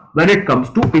hamper when it comes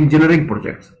to engineering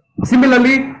projects.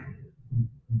 Similarly,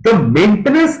 the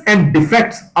maintenance and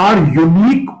defects are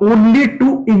unique only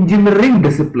to engineering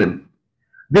discipline.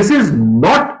 This is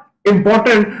not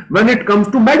important when it comes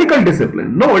to medical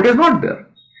discipline. No, it is not there.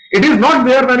 It is not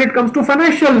there when it comes to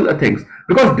financial things,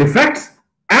 because defects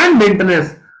and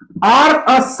maintenance are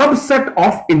a subset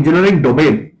of engineering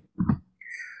domain.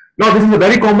 Now this is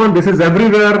very common, this is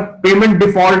everywhere. Payment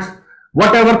defaults,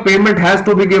 whatever payment has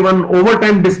to be given,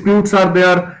 overtime disputes are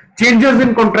there, changes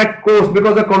in contract cost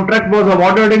because the contract was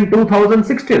awarded in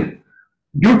 2016.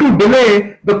 Due to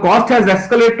delay, the cost has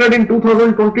escalated in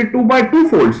 2022 by 2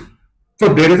 folds.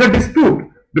 So there is a dispute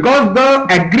because the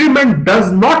agreement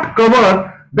does not cover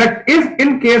that if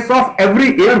in case of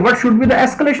every year, what should be the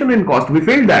escalation in cost? We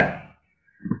failed that.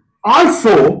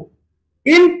 Also,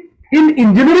 in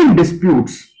engineering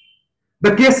disputes,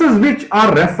 the cases which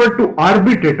are referred to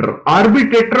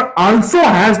arbitrator also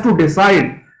has to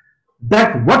decide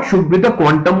that what should be the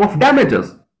quantum of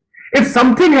damages. If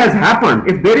something has happened,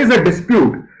 if there is a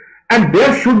dispute and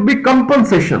there should be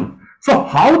compensation, so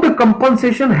how the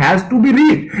compensation has to be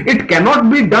reached? It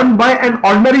cannot be done by an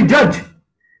ordinary judge.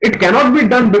 It cannot be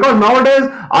done because nowadays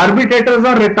arbitrators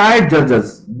are retired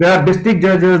judges. They are district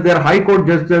judges, they are high court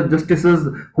justices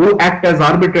who act as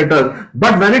arbitrators.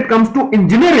 But when it comes to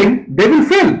engineering, they will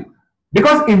fail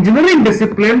because engineering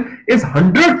discipline is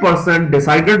 100%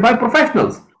 decided by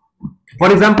professionals.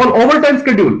 For example, overtime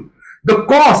schedule, the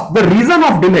cost, the reason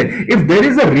of delay. If there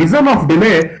is a reason of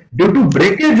delay due to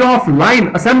breakage of line,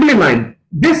 assembly line,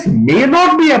 this may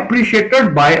not be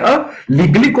appreciated by a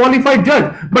legally qualified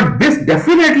judge, but this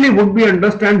definitely would be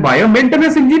understood by a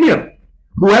maintenance engineer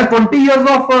who has 20 years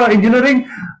of engineering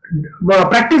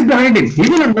practice behind him. He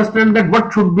will understand that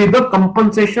what should be the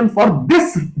compensation for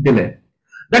this delay.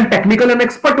 Then technical and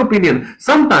expert opinion.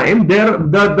 Sometimes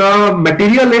the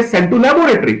material is sent to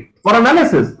laboratory for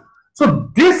analysis. So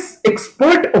this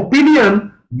expert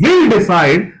opinion will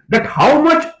decide that how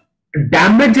much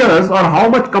damages or how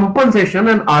much compensation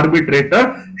an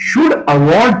arbitrator should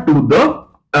award to the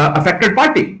affected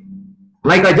party.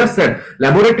 Like I just said,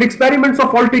 laboratory experiments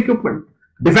of faulty equipment,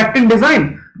 defect in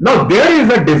design. Now there is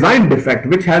a design defect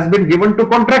which has been given to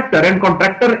contractor and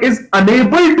contractor is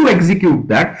unable to execute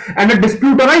that and a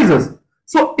dispute arises.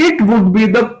 So it would be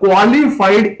the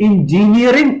qualified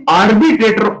engineering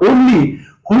arbitrator only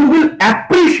who will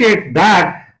appreciate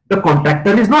that the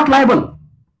contractor is not liable.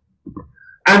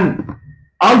 And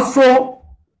also,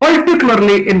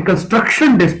 particularly in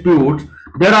construction disputes,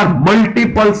 there are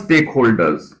multiple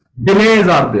stakeholders. Delays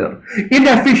are there,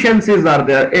 inefficiencies are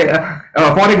there.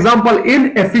 For example,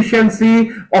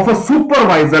 inefficiency of a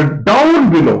supervisor down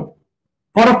below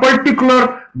for a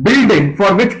particular building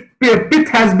for which pith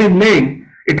has been laying,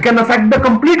 it can affect the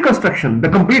complete construction. The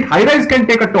complete high rise can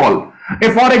take a toll.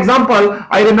 If, for example,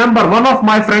 I remember one of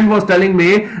my friend was telling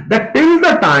me that till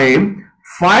the time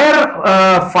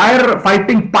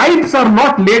firefighting pipes are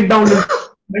not laid down,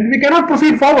 then we cannot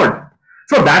proceed forward.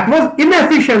 So that was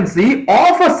inefficiency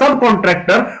of a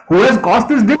subcontractor who has caused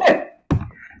this delay.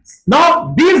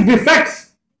 Now these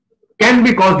defects can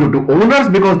be caused due to owners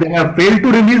because they have failed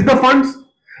to release the funds,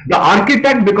 the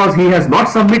architect because he has not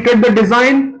submitted the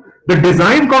design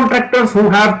contractors who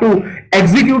have to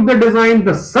execute the design,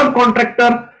 the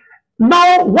subcontractor.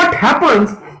 Now what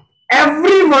happens?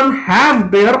 Everyone has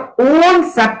their own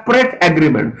separate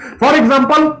agreement. For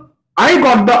example, I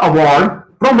got the award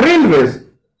from railways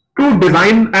to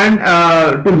design and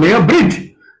to lay a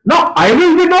bridge. Now I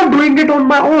will be not doing it on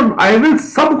my own. I will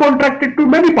subcontract it to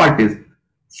many parties.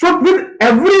 So with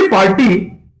every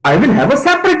party, I will have a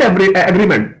separate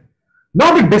agreement.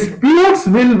 Now the disputes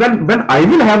will, when I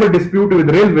will have a dispute with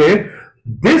railway,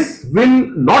 this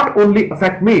will not only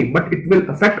affect me, but it will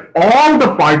affect all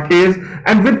the parties,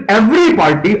 and with every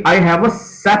party I have a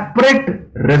separate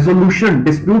resolution,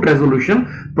 dispute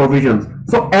resolution provisions.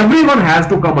 So everyone has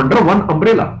to come under one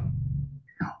umbrella.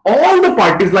 All the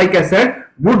parties, like I said,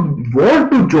 would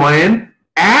want to join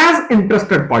as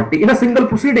interested party in a single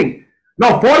proceeding.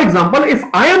 Now, for example, if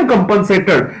I am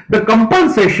compensated, the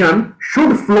compensation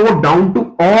should flow down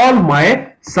to all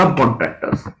my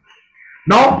subcontractors.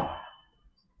 Now,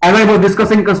 as I was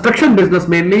discussing construction business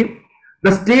mainly,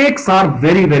 the stakes are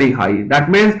very, very high. That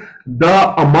means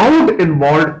the amount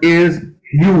involved is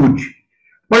huge.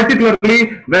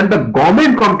 Particularly when the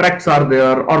government contracts are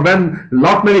there or when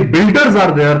lot many builders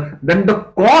are there, then the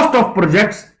cost of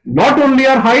projects not only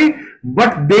are high,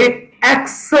 but they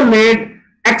accelerate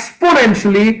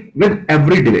exponentially with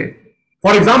every delay.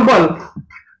 For example,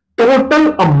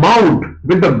 total amount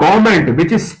with the government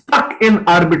which is stuck in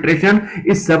arbitration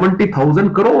is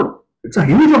 70,000 crore. It's a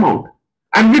huge amount.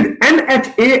 And with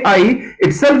NHAI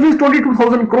itself is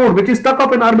 22,000 crore which is stuck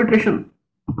up in arbitration.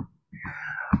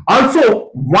 Also,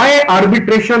 why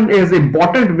arbitration is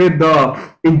important with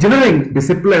the engineering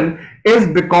discipline is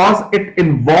because it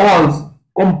involves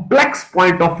complex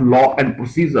point of law and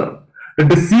procedure. The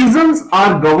decisions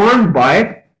are governed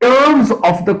by terms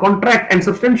of the contract and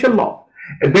substantial law.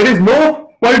 There is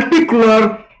no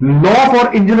particular law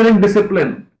for engineering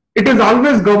discipline. It is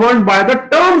always governed by the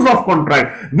terms of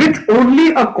contract, which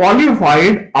only a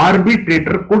qualified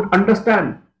arbitrator could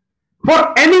understand.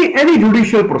 For any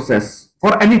judicial process,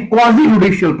 for any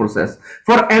quasi-judicial process,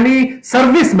 for any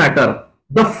service matter,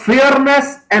 the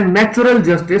fairness and natural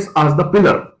justice are the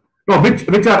pillar,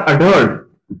 which are adhered.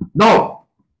 Now,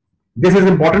 this is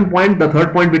important point, the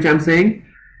third point which I am saying.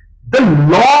 The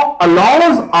law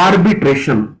allows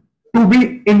arbitration to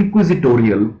be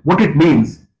inquisitorial, what it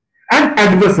means, and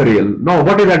adversarial. Now,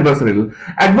 what is adversarial?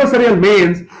 Adversarial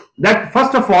means that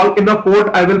first of all, in the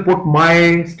court, I will put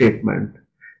my statement.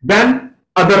 Then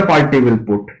other party will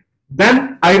put.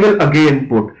 Then I will again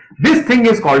put. This thing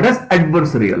is called as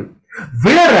adversarial.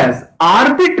 Whereas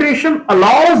arbitration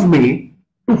allows me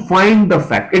to find the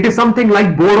fact. It is something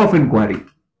like board of inquiry.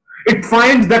 It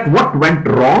finds that what went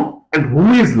wrong and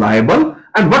who is liable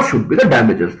and what should be the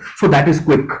damages. So that is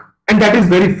quick and that is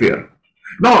very fair.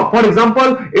 Now, for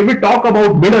example, if we talk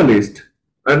about Middle East,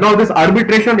 now this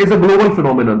arbitration is a global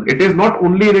phenomenon. It is not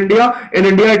only in India. In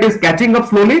India, it is catching up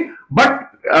slowly, but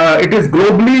it is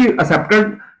globally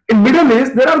accepted. In Middle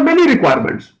East, there are many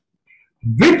requirements,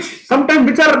 which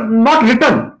are not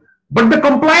written, but the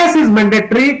compliance is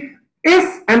mandatory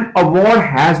if an award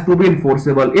has to be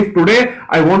enforceable. If today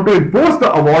I want to enforce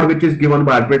the award which is given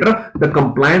by arbitrator, the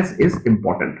compliance is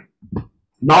important.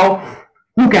 Now,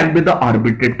 who can be the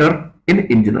arbitrator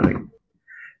in engineering?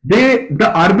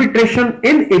 The arbitration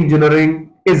in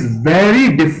engineering is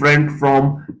very different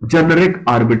from generic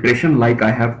arbitration, like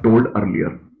I have told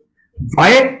earlier.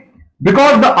 Why?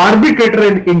 Because the arbitrator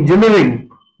in engineering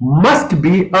must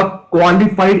be a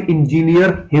qualified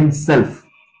engineer himself.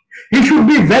 He should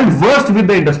be well versed with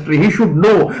the industry. He should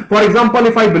know. For example,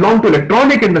 if I belong to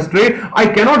electronic industry, I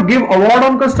cannot give award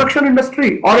on construction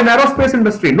industry or in aerospace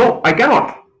industry. No, I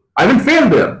cannot. I will fail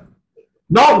there.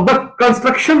 Now, the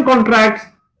construction contracts,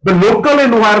 the local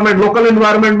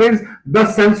environment means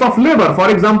the sense of labor. For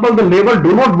example, the labor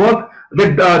do not work.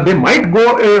 They might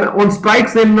go on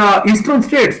strikes in eastern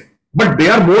states, but they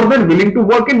are more than willing to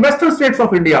work in western states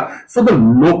of India. So the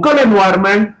local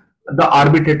environment, the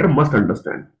arbitrator must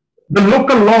understand. The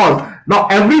local laws. Now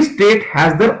every state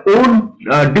has their own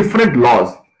different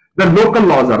laws. The local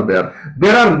laws are there.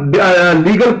 There are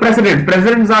legal precedents.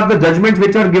 Precedents are the judgments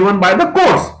which are given by the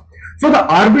courts. So the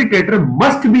arbitrator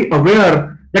must be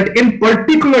aware that in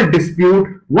particular dispute,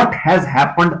 what has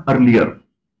happened earlier.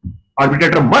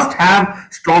 Arbitrator must have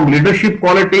strong leadership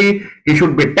quality. He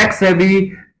should be tech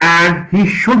savvy and he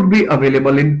should be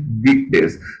available in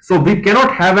weekdays. So we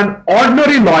cannot have an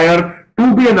ordinary lawyer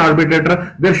to be an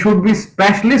arbitrator. There should be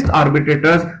specialist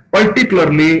arbitrators,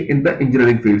 particularly in the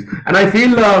engineering fields. And I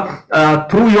feel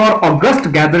through your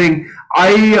August gathering,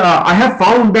 I have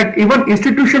found that even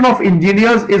Institution of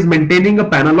Engineers is maintaining a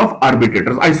panel of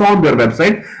arbitrators. I saw on their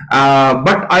website,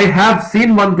 but I have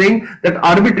seen one thing, that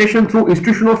arbitration through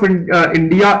Institution of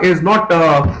India is not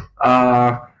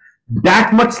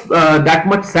that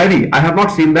much savvy. I have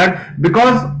not seen that,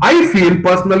 because I feel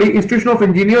personally Institution of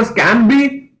Engineers can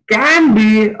be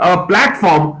a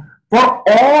platform for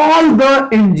all the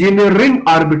engineering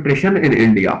arbitration in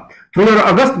India. Through your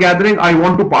August gathering, I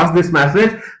want to pass this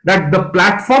message that the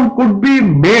platform could be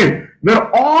made where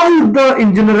all the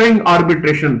engineering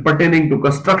arbitration pertaining to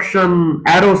construction,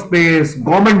 aerospace,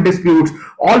 government disputes,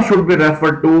 all should be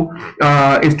referred to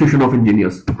Institution of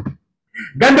Engineers.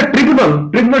 Then the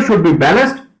tribunal should be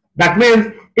balanced. That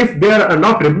means if there are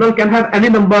not, tribunal can have any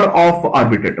number of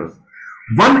arbitrators.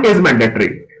 One is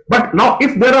mandatory. But now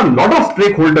if there are a lot of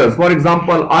stakeholders, for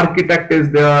example, architect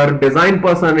is there, design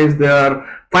person is there,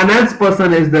 finance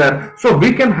person is there, so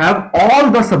we can have all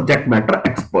the subject matter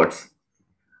experts.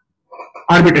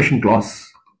 Arbitration clause.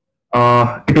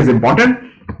 It is important.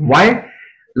 Why?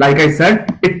 Like I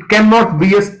said, it cannot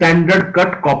be a standard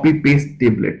cut copy paste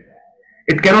template.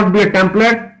 It cannot be a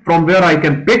template from where I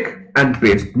can pick and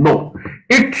paste. No,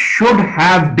 it should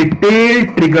have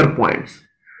detailed trigger points.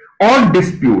 All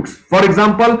disputes, for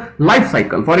example, life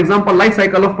cycle. For example, life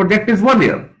cycle of project is 1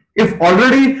 year. If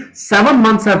already 7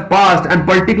 months have passed and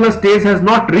particular stage has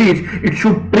not reached, it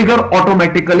should trigger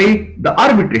automatically the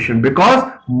arbitration,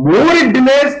 because more it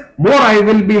delays, more I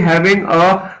will be having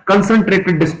a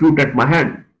concentrated dispute at my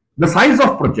hand. The size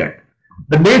of project,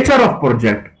 the nature of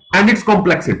project and its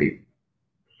complexity.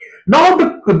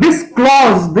 Now this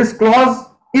clause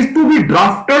is to be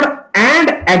drafted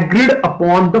and agreed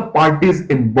upon the parties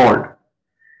involved.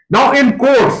 Now in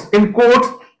courts,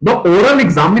 the oral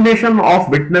examination of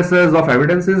witnesses, of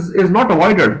evidences is not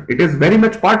avoided. It is very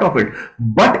much part of it.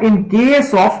 But in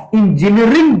case of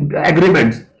engineering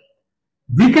agreements,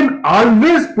 we can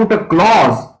always put a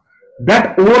clause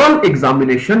that oral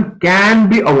examination can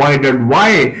be avoided.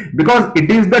 Why? Because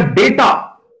it is the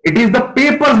data, it is the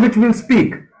papers which will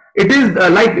speak. It is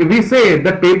like we say,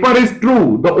 the paper is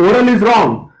true, the oral is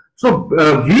wrong. So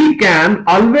we can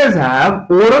always have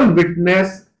oral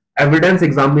witness evidence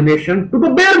examination to the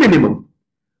bare minimum.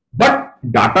 But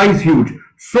data is huge.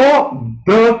 So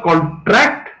the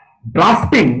contract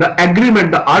drafting, the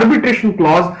agreement, the arbitration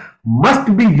clause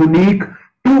must be unique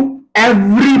to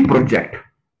every project.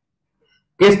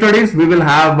 Case studies, we will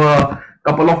have a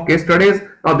couple of case studies.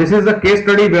 Now this is a case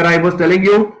study where I was telling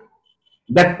you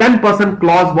that 10%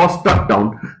 clause was struck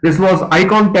down. This was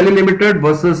Icon Tele Limited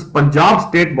versus Punjab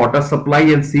State Water Supply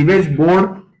and Sewage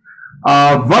Board.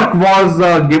 Work was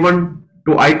given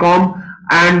to ICOM,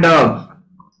 and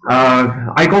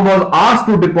ICOM was asked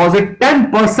to deposit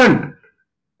 10%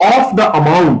 of the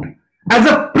amount as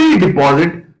a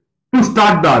pre-deposit to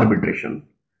start the arbitration.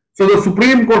 So the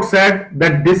Supreme Court said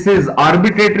that this is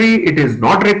arbitrary, it is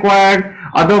not required,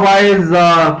 otherwise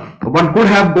one could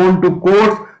have gone to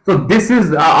courts. So this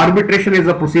is arbitration is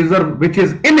a procedure which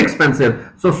is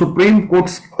inexpensive. So Supreme Court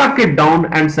stuck it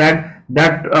down and said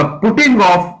that putting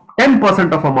off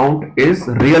 10% of amount is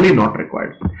really not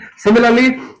required.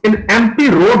 Similarly, in MP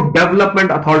Road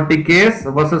Development Authority case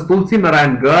versus Tulsi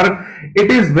Narayan Garg,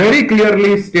 it is very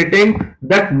clearly stating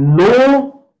that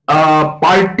no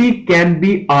party can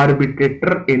be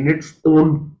arbitrator in its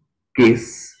own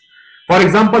case. For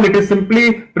example, it is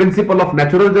simply principle of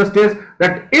natural justice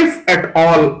that if at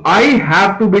all I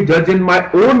have to be judge in my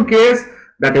own case,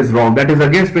 that is wrong. That is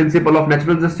against principle of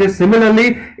natural justice.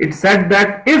 Similarly, it said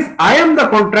that if I am the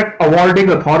contract awarding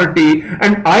authority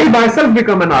and I myself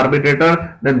become an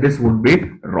arbitrator, then this would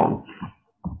be wrong.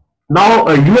 Now,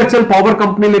 UHL Power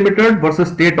Company Limited versus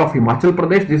State of Himachal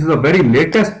Pradesh. This is a very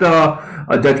latest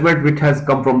judgment which has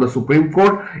come from the Supreme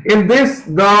Court. In this,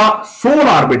 the sole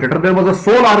arbitrator, there was a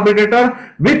sole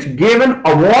arbitrator which gave an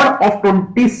award of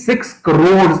 26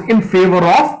 crores in favor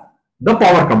of the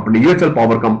power company, UHL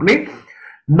Power Company.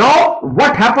 Now,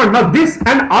 what happened? Now, this,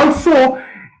 and also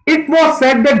it was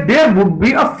said that there would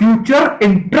be a future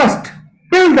interest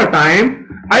till the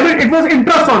time I mean, it was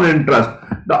interest on interest.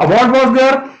 The award was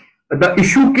there. The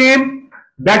issue came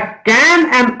that can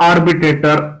an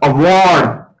arbitrator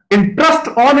award interest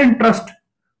on interest?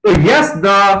 So yes,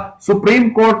 the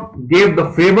Supreme Court gave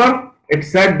the favor. It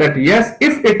said that yes,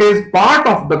 if it is part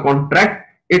of the contract,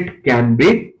 it can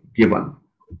be given.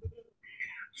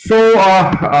 So,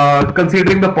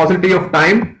 considering the paucity of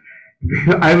time,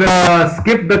 I will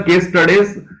skip the case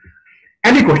studies.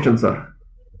 Any questions, sir?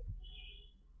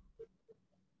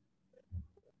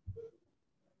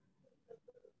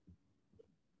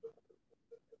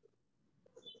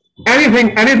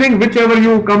 Anything, whichever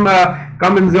you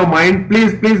come in your mind,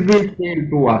 please be free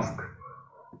to ask.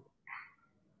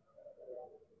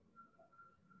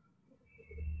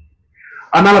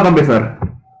 Analatambe, sir.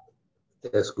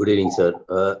 Yes, good evening, sir.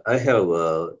 I have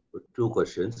two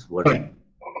questions. One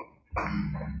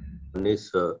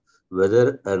is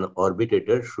whether an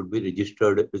arbitrator should be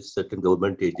registered with certain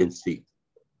government agency.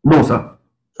 No, sir.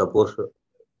 Suppose,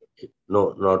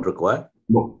 no, not required?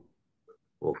 No.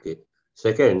 Okay.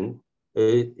 Second,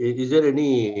 is there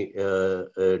any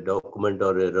document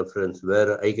or a reference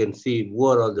where I can see who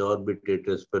are all the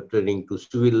arbitrators pertaining to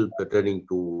civil, pertaining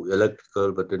to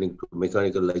electrical, pertaining to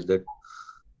mechanical, like that?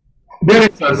 There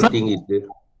is, sir. Everything is there.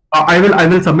 I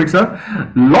will submit, sir.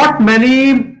 Lot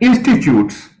many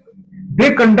institutes,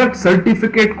 they conduct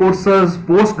certificate courses,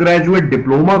 postgraduate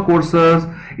diploma courses.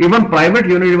 Even private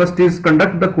universities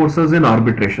conduct the courses in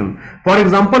arbitration. For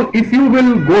example, if you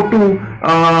will go to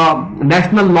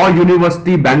National Law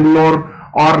University, Bangalore,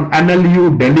 or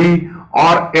NLU, Delhi,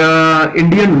 or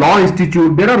Indian Law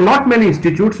Institute, there are lot many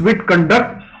institutes which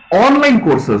conduct online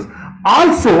courses.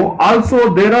 Also,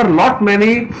 there are lot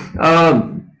many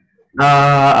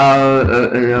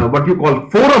what you call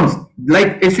forums,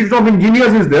 like Institute of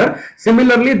Engineers is there.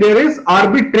 Similarly, there is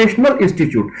Arbitrational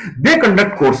Institute. They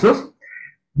conduct courses.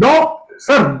 Now,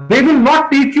 sir, they will not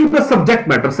teach you the subject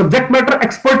matter. Subject matter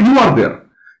expert, you are there.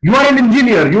 You are an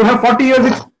engineer. You have 40 years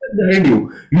experience behind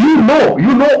you. You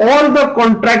know all the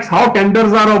contracts, how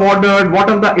tenders are awarded, what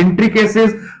are the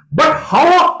intricacies. But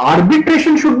how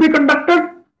arbitration should be conducted?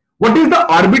 What is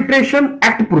the Arbitration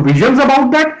Act provisions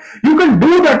about that? You can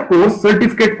do that course,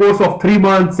 certificate course of 3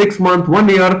 months, 6 months, 1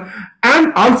 year.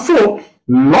 And also,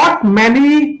 lot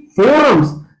many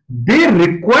forums, they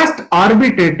request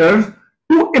arbitrators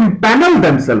to impanel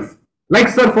themselves. Like,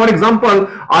 sir, for example,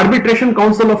 Arbitration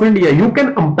Council of India, you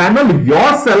can impanel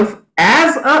yourself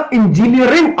as an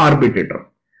engineering arbitrator.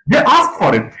 They ask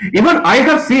for it. Even I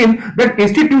have seen that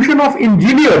Institution of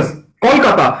Engineers,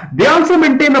 Kolkata, they also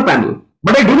maintain a panel.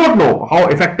 But I do not know how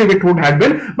effective it would have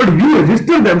been. But you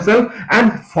register themselves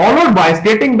and followed by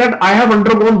stating that I have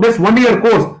undergone this 1 year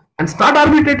course and start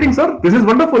arbitrating, sir. This is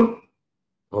wonderful.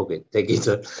 Okay, thank you,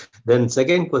 sir. Then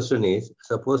second question is,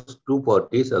 suppose two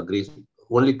parties agree,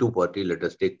 only two parties, let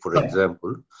us take for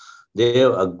example, they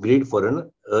have agreed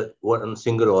for one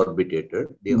single arbitrator.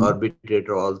 The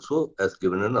arbitrator also has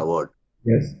given an award.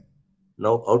 Yes.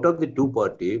 Now, out of the two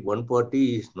parties, one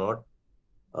party is not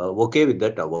okay with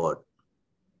that award.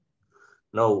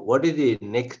 Now, what is the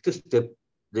next step?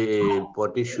 The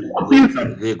party should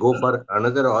they go for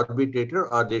another arbitrator,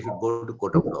 or they should go to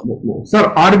court of law? No.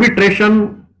 Sir,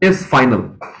 arbitration is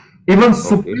final. Even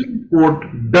Supreme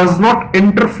Court does not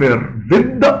interfere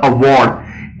with the award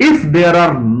if there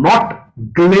are not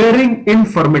glaring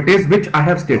infirmities, which I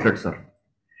have stated, sir.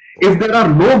 If there are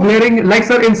no glaring, like,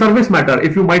 sir, in service matter,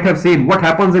 if you might have seen what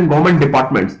happens in government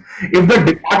departments, if the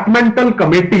departmental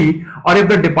committee or if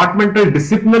the departmental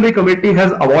disciplinary committee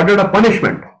has awarded a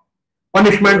punishment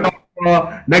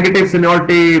of negative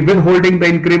seniority, withholding the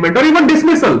increment, or even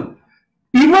dismissal,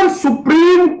 even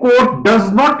Supreme Court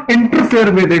does not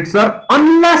interfere with it, sir,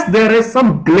 unless there is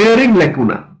some glaring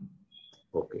lacuna.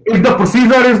 Okay. If the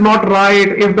procedure is not right,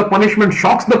 if the punishment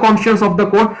shocks the conscience of the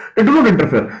court, they do not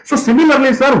interfere. So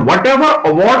similarly, sir, whatever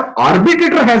award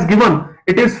arbitrator has given,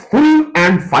 it is full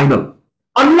and final,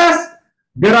 unless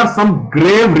there are some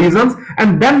grave reasons,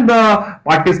 and then the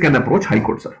parties can approach High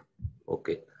Court, sir.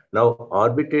 Okay. Now,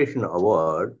 arbitration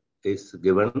award is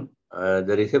given,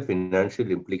 there is a financial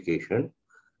implication.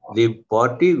 The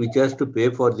party which has to pay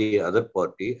for the other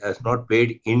party has not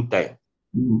paid in time.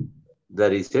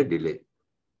 There is a delay.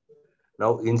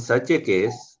 Now, in such a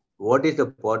case, what is the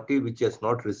party which has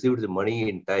not received the money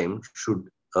in time should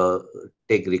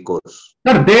take recourse?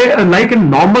 Sir, they, like in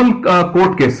normal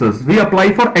court cases, we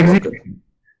apply for execution.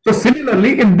 So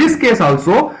similarly, in this case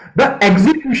also, the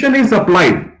execution is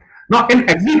applied. Now, in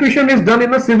execution is done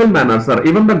in a civil manner, sir.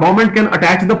 Even the government can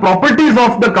attach the properties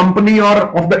of the company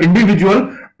or of the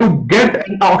individual to get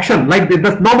an auction, like the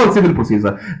normal civil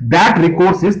procedure. That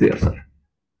recourse is there, sir.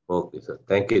 Okay, sir.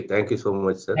 Thank you. Thank you so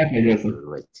much, sir. My pleasure, Thank sir. you very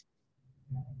much.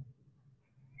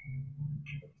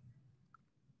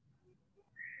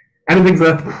 Anything,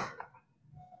 sir?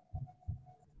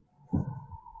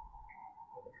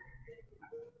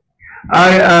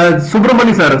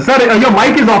 Subramani sir. Sir, your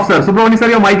mic is off, sir. Subramani sir,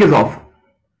 your mic is off.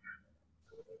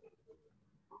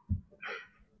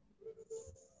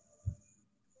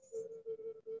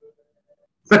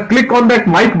 Sir, click on that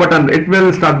mic button. It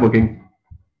will start working.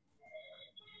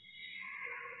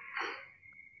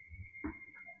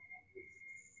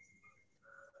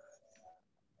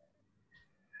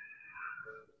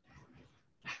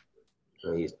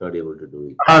 He's not able to do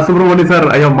it. Subramani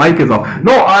sir, your mic is off.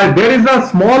 No, there is a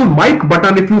small mic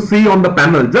button if you see on the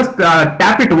panel. Just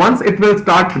tap it once, it will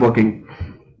start working.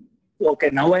 Okay,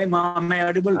 now am I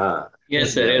audible?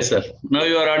 Yes, sir. Yes, sir. Now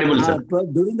you are audible, sir.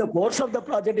 During the course of the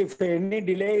project, if any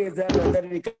delay is there, whether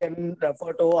we can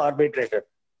refer to arbitrator.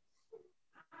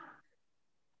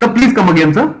 Sir, please come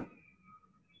again, sir.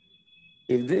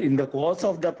 If in the course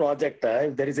of the project,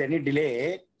 if there is any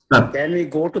delay, can we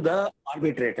go to the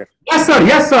arbitrator? Yes, sir.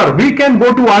 Yes, sir. We can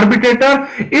go to arbitrator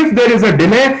if there is a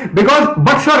delay,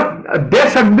 but sir, there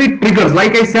should be triggers.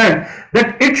 Like I said,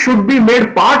 that it should be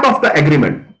made part of the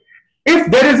agreement. If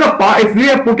there is if we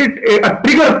have put it a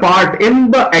trigger part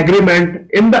in the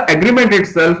agreement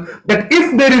itself, that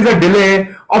if there is a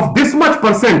delay of this much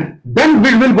 %, then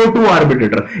we will go to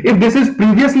arbitrator. If this is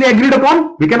previously agreed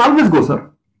upon, we can always go, sir.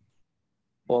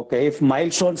 Okay, if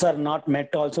milestones are not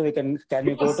met, also we can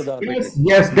we go to the arbitrator?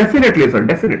 Yes, definitely, sir,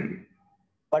 definitely.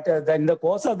 But in the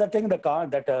course of the thing, the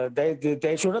contract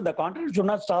should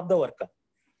not stop the work.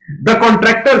 The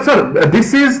contractor, sir,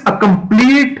 this is a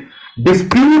complete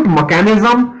dispute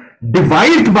mechanism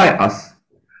devised by us.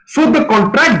 So the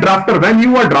contract drafter, when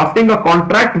you are drafting a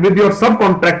contract with your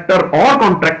subcontractor or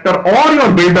contractor or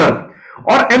your builder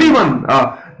or anyone,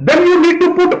 then you need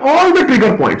to put all the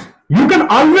trigger points. You can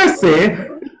always say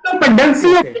the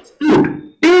pendency of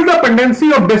dispute, till the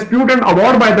pendency of dispute and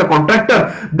award by the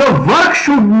contractor, the work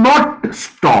should not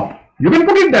stop. You can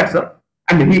put it that, sir,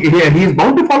 and he is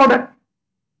bound to follow that.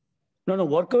 No,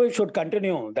 work should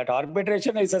continue. That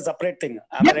arbitration is a separate thing.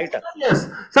 Am I right? Yes.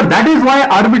 So that is why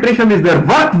arbitration is there.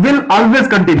 Work will always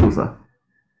continue, sir.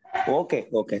 Okay.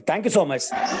 Thank you so much.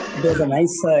 It was a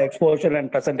nice exposure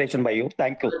and presentation by you.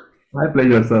 Thank you. My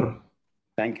pleasure, sir.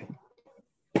 Thank you.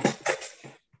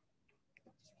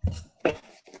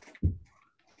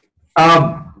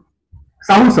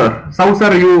 Sahu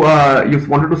sir, you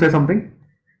wanted to say something?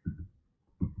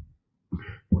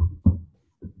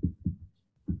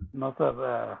 No,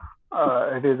 sir.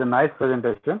 It is a nice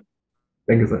presentation.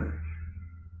 Thank you, sir.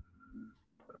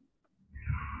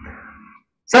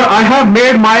 Sir, I have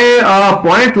made my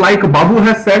point like Babu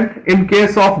has said. In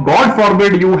case of God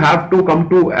forbid you have to come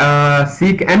to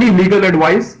seek any legal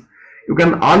advice, you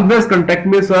can always contact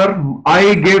me, sir.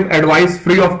 I give advice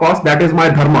free of cost. That is my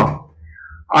dharma.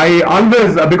 I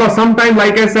always, because sometimes,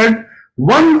 like I said,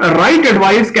 one right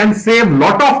advice can save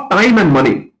lot of time and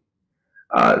money.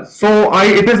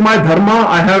 It is my dharma.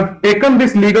 I have taken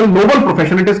this legal noble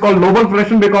profession. It is called noble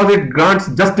profession because it grants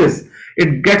justice.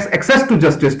 It gets access to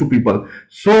justice to people.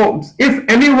 So if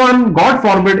anyone, God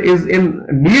forbid, is in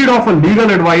need of a legal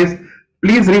advice,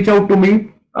 please reach out to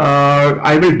me.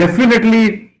 I will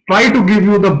definitely try to give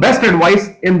you the best advice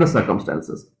in the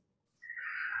circumstances.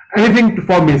 Anything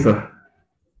for me, sir,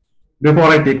 before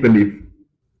I take the leave?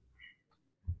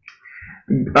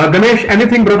 Ganesh,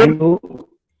 anything, brother?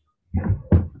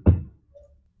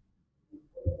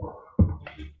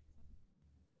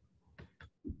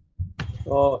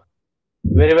 So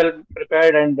very well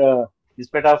prepared, and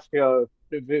despite of your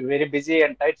very busy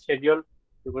and tight schedule,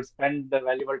 you could spend the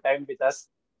valuable time with us.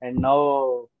 And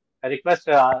now I request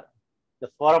the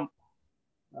forum,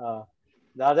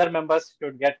 the other members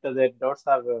should get their doubts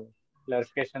or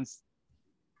clarifications.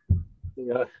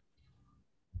 Yeah.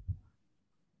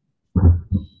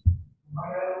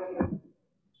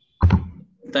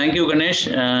 Thank you, Ganesh.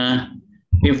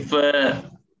 If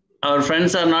our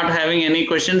friends are not having any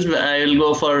questions, I will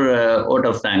go for vote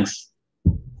of thanks.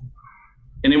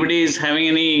 Anybody is having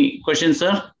any questions,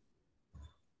 sir?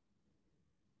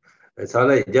 That's all.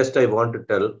 I want to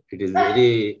tell. It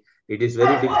is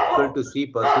very difficult to see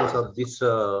persons of this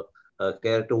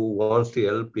character who wants to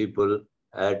help people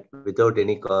without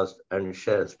any cost and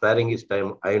sparing his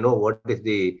time. I know what is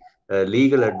the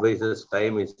legal advisor's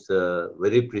time is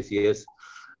very precious.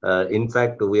 In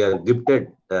fact, we are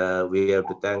gifted. We have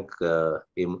to thank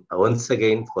him once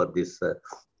again for this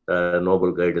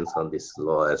noble guidance on this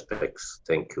law aspects.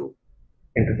 Thank you.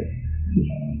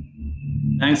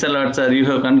 Thanks a lot, sir. You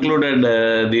have concluded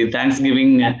the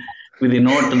Thanksgiving with the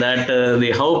note that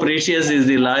how precious is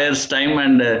the lawyer's time,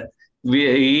 and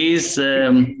he is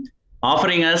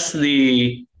offering us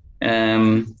the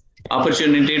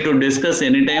opportunity to discuss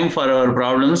anytime for our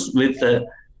problems with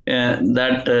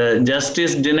that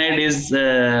justice denied is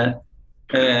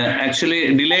actually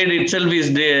delayed itself is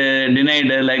denied,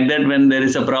 like that when there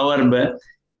is a proverb.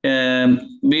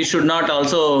 We should not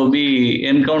also be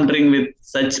encountering with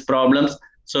such problems.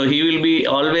 So he will be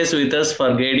always with us for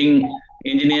guiding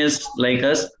engineers like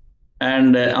us.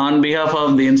 And on behalf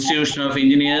of the Institution of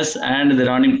Engineers and the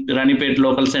Ranipet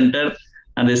Local Center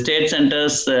and the State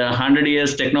Center's 100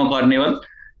 Years Techno Carnival,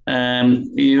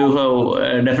 you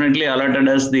have definitely allotted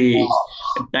us the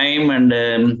time and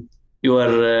your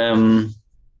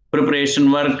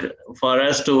preparation work for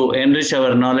us to enrich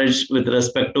our knowledge with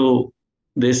respect to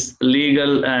this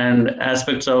legal and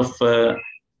aspects of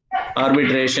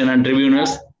arbitration and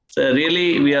tribunals. So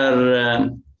really, we are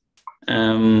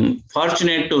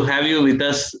fortunate to have you with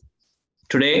us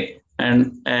today. And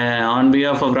on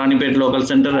behalf of Ranipet Local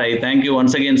Center, I thank you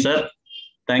once again, sir.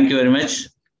 Thank you very much.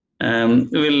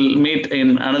 We will meet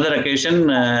in another occasion.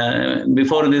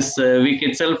 Before this week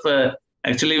itself,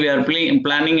 actually, we are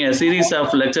planning a series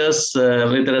of lectures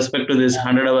with respect to this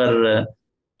 100-hour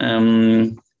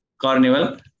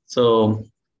carnival. So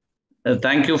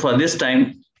thank you for this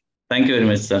time. Thank you very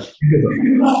much, sir.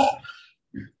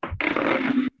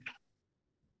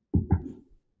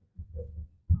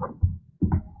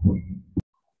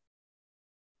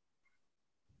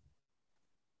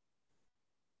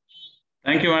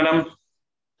 Thank you, madam.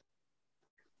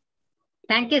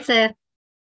 Thank you, sir.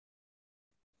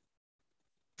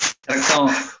 Correct.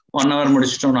 1 hour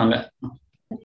முடிச்சிட்டோம் நாங்க.